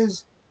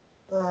prays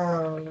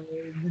the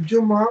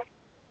Jummah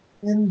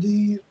in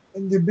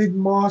the big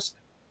mosque?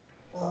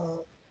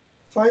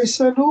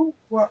 Faisalu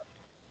wa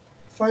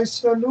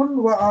Faisalun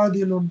wa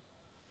Adilun.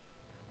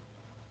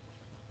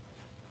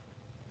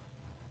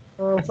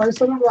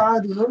 Faisalun wa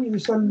Adilun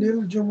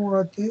yusallil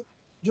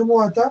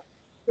jumu'ata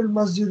fil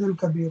masjid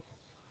al-kabir.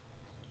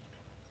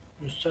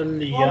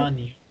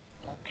 Yusalliyani.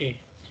 Okay.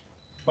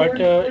 So But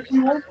when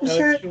you want to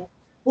say if you,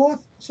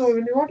 both, so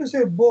when you want to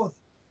say both,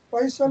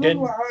 Faisalun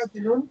wa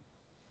then Adilun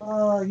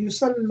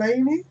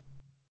yusallayni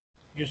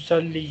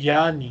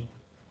Yusalliyani.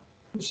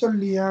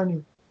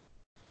 yusalliyani.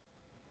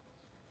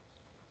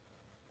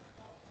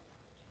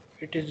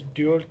 It is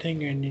dual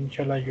thing, and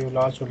inshallah you will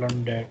also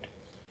learn that.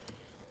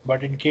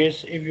 But in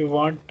case if you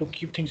want to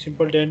keep things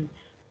simple, then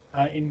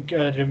let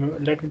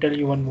me tell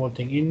you one more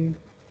thing. In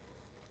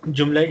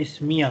Jumla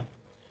Ismiya,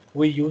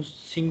 we use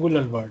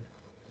singular word.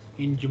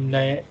 In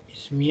Jumla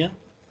Ismiya,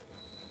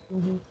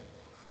 in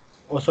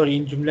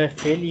Jumla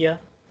Felia,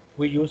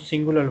 we use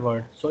singular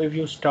word. So if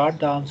you start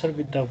the answer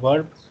with the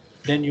verb,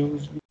 then you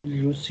will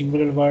use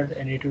singular word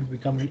and it will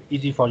become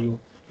easy for you.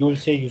 You will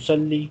say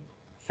Yusalli,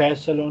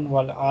 Faisalun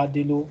wal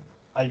Adilu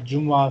al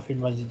Jum'a fil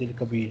Masjid al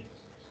Kabir.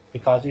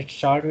 Because it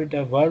starts with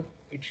the verb,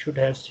 it should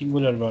have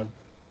singular verb.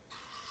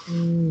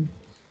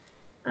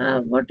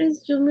 What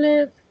is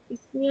Jumla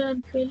Ismiya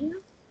and Failure?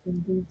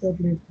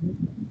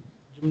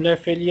 Jumla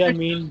Felia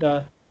mean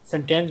the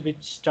sentence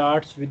which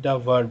starts with the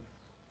verb,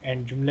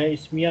 and Jumla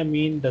Ismiya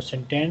mean the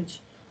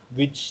sentence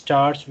which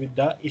starts with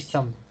the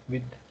ism,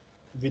 with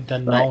the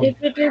noun.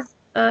 If it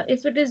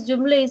is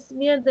Jumla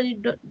Ismiya, then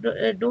you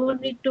don't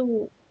need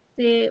to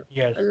say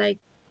Yes. like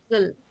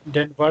girl.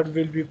 Then word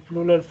will be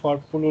plural for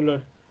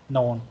plural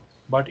noun.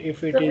 But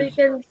if it So we is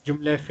can,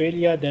 Jumla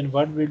Felia, then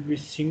word will be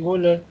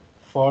singular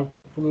for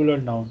plural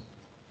noun.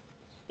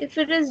 if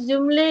it is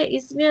Jumla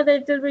Ismiya,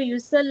 then it will be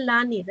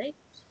Yusallani, right?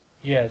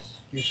 Yes,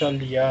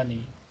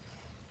 Yusalliyani.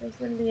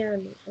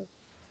 Yusallani.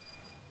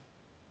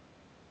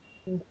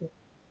 Okay.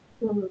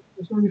 So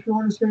if you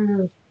want to say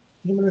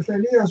Jumla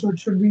Fa'liya, so it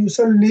should be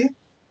Yusalli,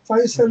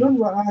 Faisalun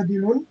wa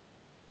Adilun,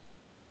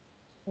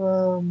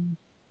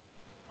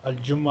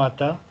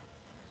 Al-Jum'ata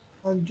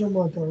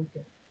Al-Jum'ata,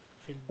 okay.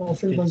 fil Fil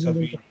Masjid Masjid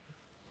al-Kabir.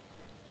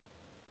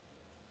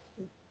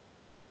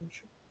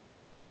 al-Kabir.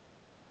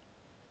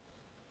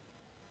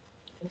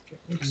 Okay,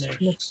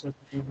 Next, next.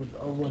 Tadrib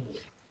al-Awwal.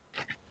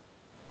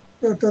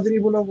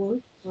 تدريب الأول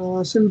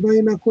سل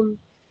بين كل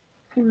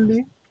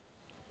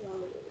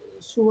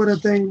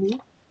صورتين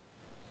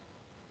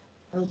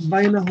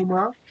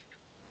بينهما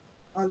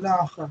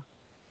الآخر.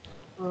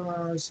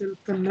 Still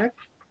connect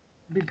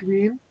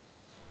between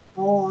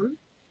all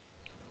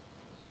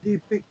the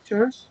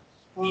pictures,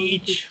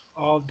 Each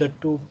of the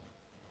two,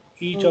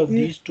 each uh, of each,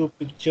 these two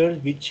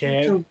pictures which each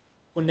have of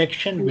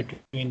connection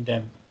between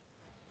them.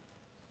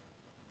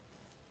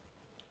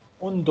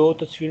 उन दो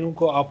तस्वीरों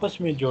को आपस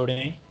में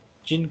जोड़ें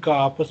जिनका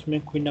आपस में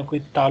कोई ना कोई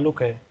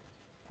ताल्लुक है,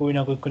 कोई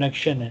ना कोई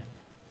कनेक्शन है.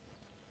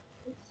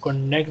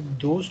 Connect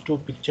those two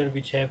pictures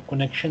which have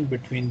connection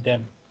between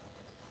them.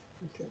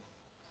 Okay.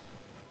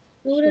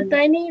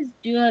 Surataini is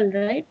dual,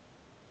 right?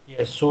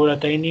 Yes,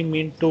 surataini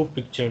mean two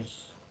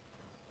pictures.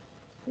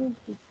 Two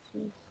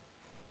pictures.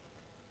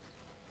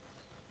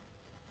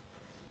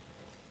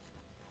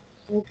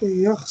 Okay.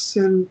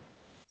 يغسل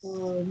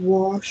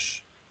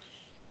wash.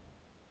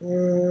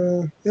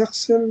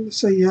 يغسل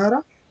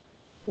سيارة.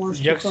 Wash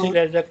the car. Yaksil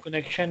has a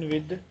connection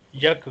with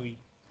yakwi.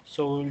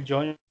 So we'll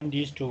join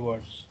these two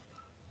words.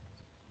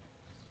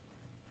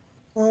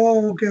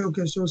 Oh, okay,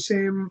 okay. So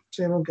same.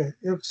 Okay.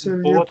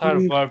 يغسل Both are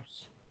يكوي.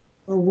 verbs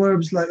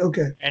Verbs like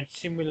okay. and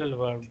similar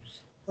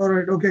verbs. All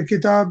right. Okay.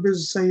 Kitab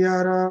is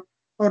سيارة.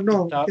 Or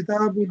no, Kitab,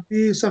 kitab would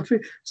be so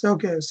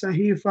okay,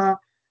 sahifa,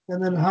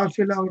 and then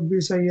hafila would be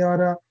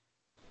sayyara.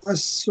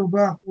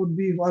 As-subah would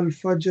be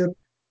al-fajr.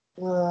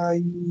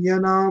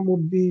 Yanam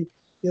would be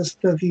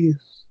yastaghith.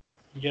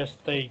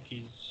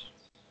 yastaykiz.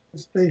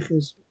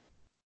 Yastaykhiz.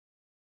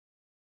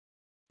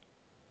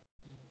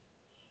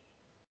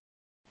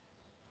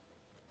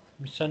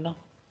 Miss Anna,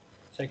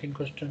 second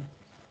question.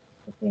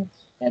 Okay.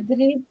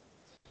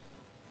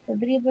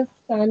 تدريب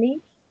الثاني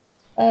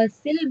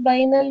سل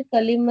بين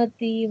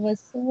الكلمة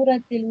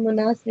والصورة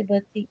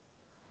المناسبة.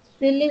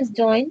 Still is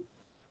joined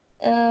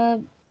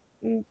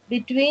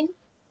between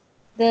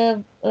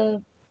the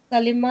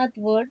kalimat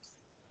words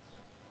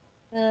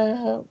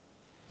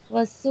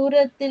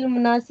وَالسُّورَةِ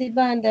الْمُنَاسِبَةِ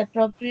and the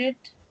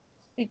appropriate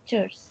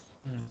pictures.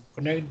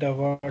 Connect the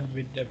word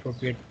with the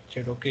appropriate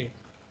picture. Okay.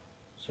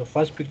 So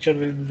first picture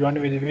will be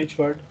joined with which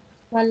word?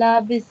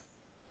 Malabis.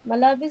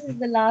 Malabis is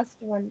the last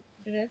one.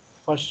 Dress.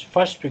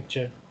 First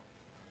picture.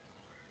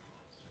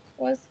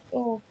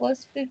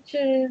 First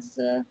picture is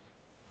uh,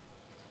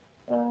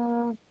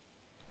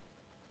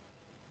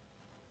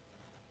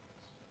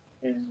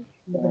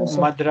 Madrasa.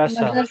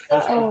 Madrasa.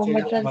 First Oh,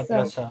 picture is Madrasa.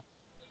 madrasa.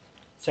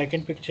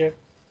 Second picture.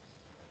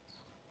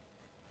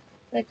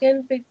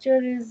 Second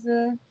picture is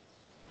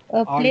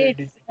Already.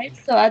 plates, right?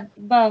 So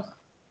Atbakh.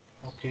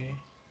 Okay.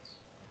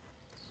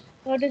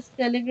 Third is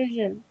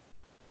television.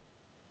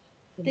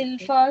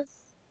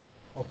 Tilfas.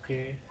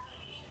 Okay.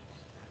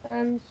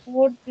 And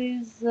fourth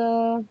is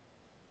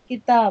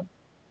kitab.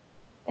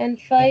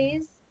 And five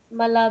Then is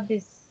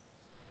malabis.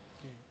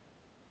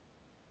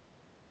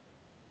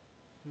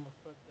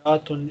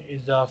 Mufradatun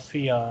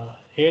izafiya.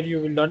 Here you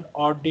will learn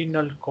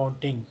ordinal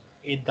counting.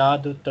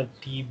 Idadu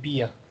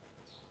tartibiya.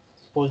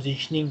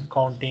 Positioning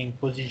counting.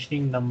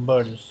 Positioning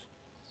numbers,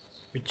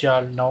 which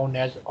are known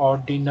as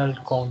ordinal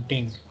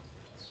counting.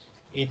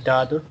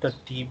 Idadu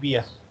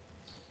tartibiya.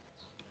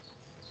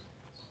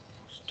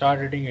 Start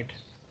reading it.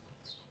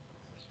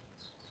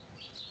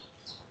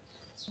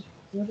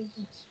 What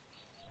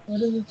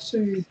does it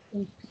say?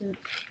 Okay.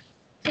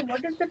 So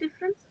what is the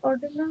difference?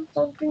 Ordinal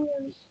counting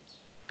and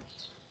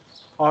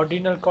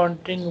ordinal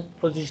counting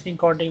positioning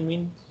counting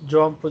mean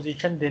जो हम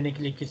position देने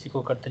के लिए किसी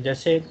को करते हैं,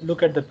 जैसे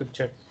look at the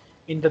picture.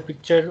 In the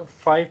picture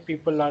 5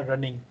 people are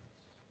running.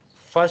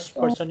 First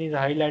oh, person is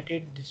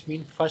highlighted, this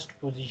means first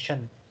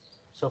position.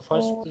 So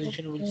first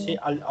position will say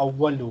al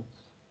awwalu.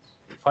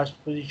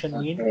 First position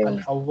mean okay. al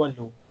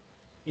awwalu.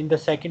 In the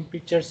second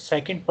picture,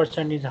 second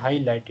person is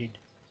highlighted,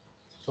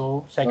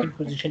 so second Okay.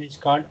 position is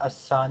called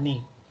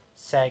asani,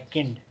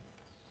 second,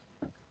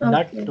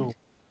 not Okay. two.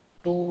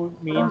 Two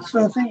means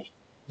So I think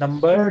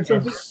number right. So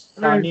and right,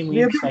 sani we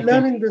have means been second.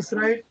 learning this,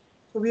 right?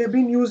 So we have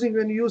been using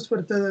when used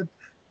for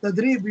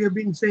tadrib, we have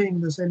been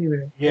saying this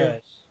anyway. Yeah.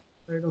 Yes.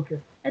 Right. Okay.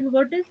 And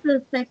what is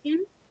the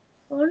second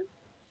one?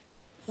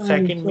 And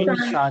Second so means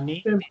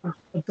Sani,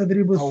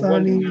 التدريب Awal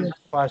الثاني. means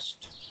first.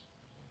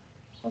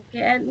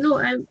 Okay. And no,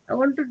 I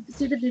want to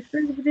see the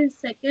difference between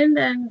second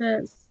and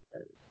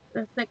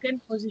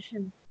second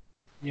position.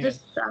 Yes.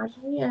 Just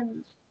Sani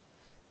and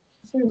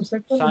Same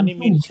second Sani and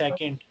means two.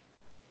 second.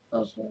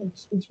 okay.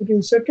 It's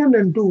between second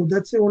and two.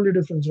 That's the only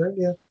difference, right?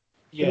 Yeah.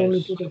 There are Yes.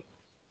 only two difference.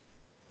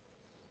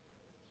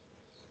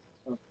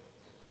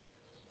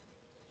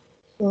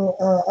 So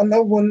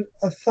الأول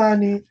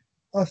الثاني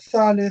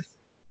الثالث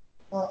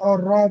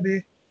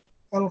الرابع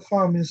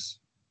الخامس.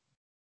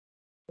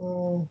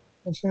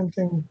 The same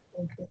thing.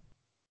 Okay.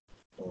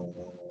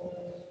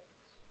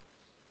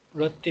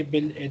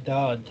 Rattibil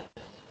Idad.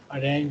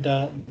 Arrange the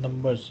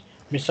numbers.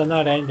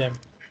 Misana, arrange them.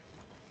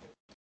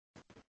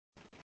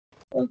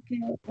 Okay.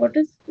 What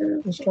is the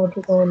We start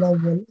with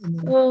الأول.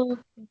 oh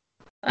okay.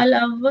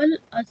 Al-awwal,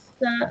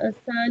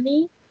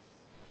 as-sani,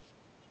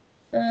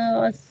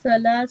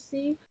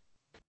 as-salasi,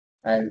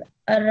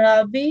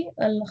 al-arabi,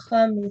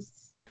 al-khamis.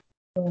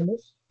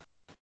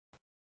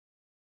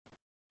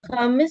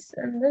 Khamis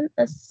and then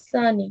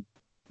as-sani.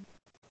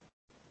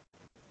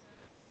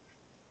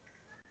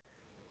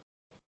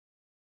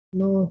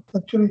 No,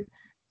 actually,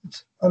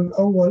 it's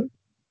الأول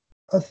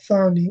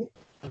الثاني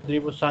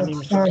Tadribu Sani,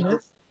 Mr.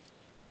 الثالث.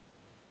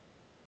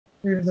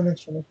 Read the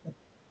next one. Okay.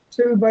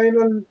 سل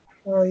بين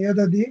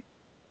اليد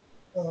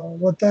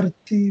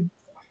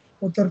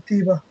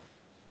وترتيبه.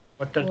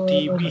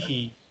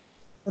 Watartibihi.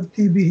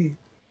 ترتيبه.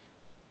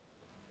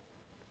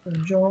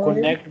 Join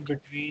Connect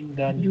between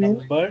the between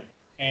number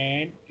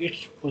and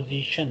its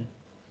position.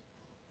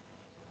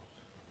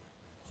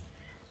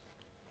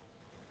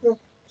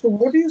 So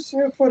what do you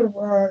say for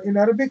in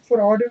Arabic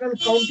for ordinal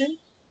counting?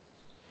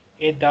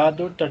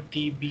 Edadu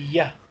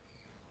tartibiyah.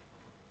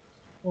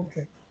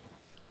 Okay.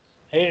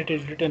 Here it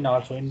is written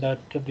also in the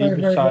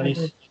Tadrib Right.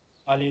 Salis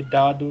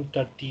al-Edadu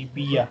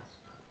tartibiyah.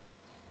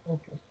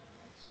 Okay.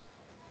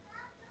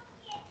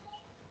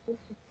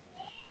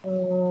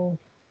 So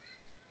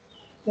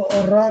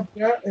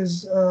الرابع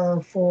is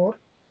 4.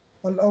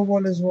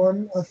 الأول is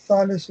 1.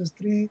 الثالث is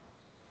 3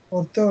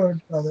 or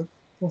third rather.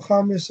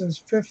 الخامس is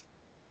 5th.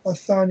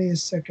 الثاني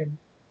is 2nd.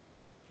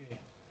 Okay.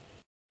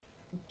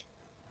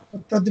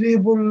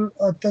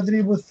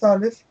 التدريب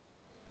الثالث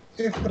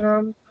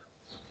افرم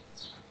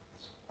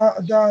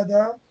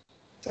أعداد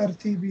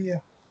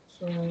ترتيبية.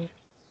 So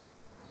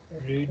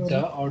Read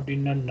the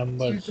ordinal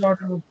numbers.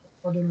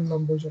 ordinal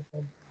numbers of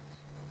them.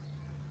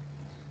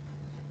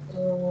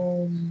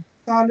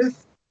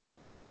 ثالث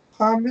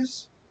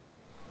خامس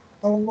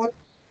أول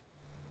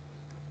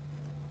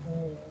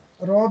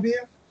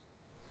رابع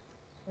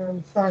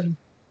ثاني.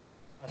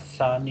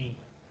 Asani.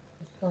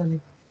 الثاني.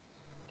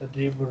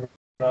 Tadrib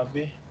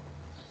Rabi.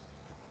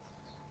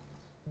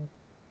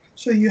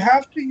 So you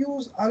have to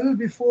use al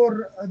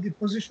before the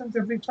positions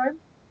every time,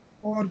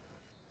 or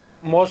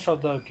Most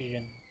of the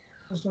occasion.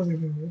 most of the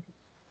time.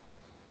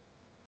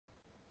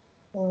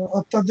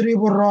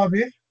 التدريب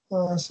الرابع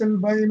سل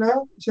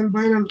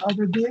بين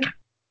العدد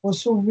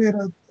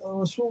وصورة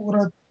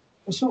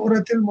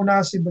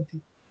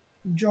المناسبة.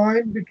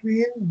 Join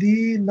between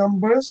the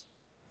numbers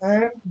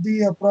and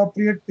the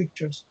appropriate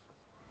pictures.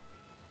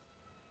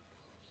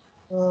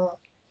 The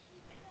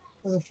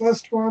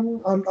first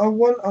one,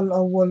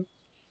 al-awwal.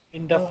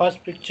 In the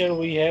first picture,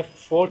 we have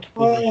fourth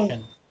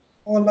position.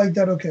 Oh, like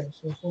that. Okay,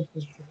 so fourth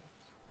position.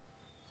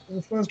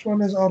 The first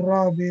one is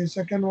al-rabi.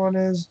 Second one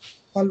is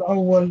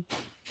al-awwal.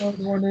 Third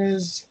one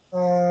is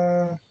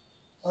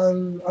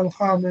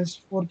al-khamis.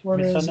 Fourth one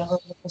is Misana?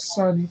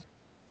 al-sani.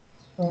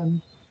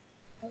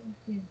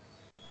 Okay.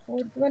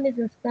 Fourth one is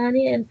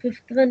Astani and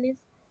fifth one is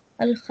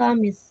Al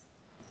Khamis.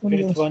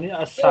 Fifth one is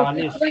Oh,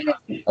 Asalis. fifth one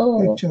is, oh,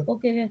 Picture.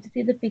 okay, we have to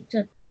see the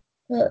picture.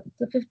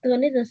 The fifth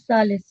one is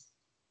Asalis.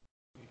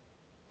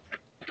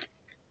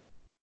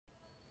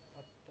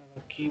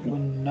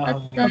 Tarakibun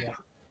Nahwiya.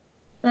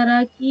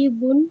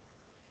 Tarakibun.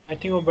 I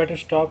think we better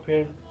stop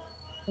here.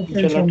 Okay,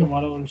 Inshallah, inshallah.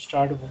 tomorrow we'll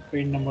start with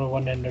page number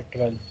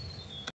 112.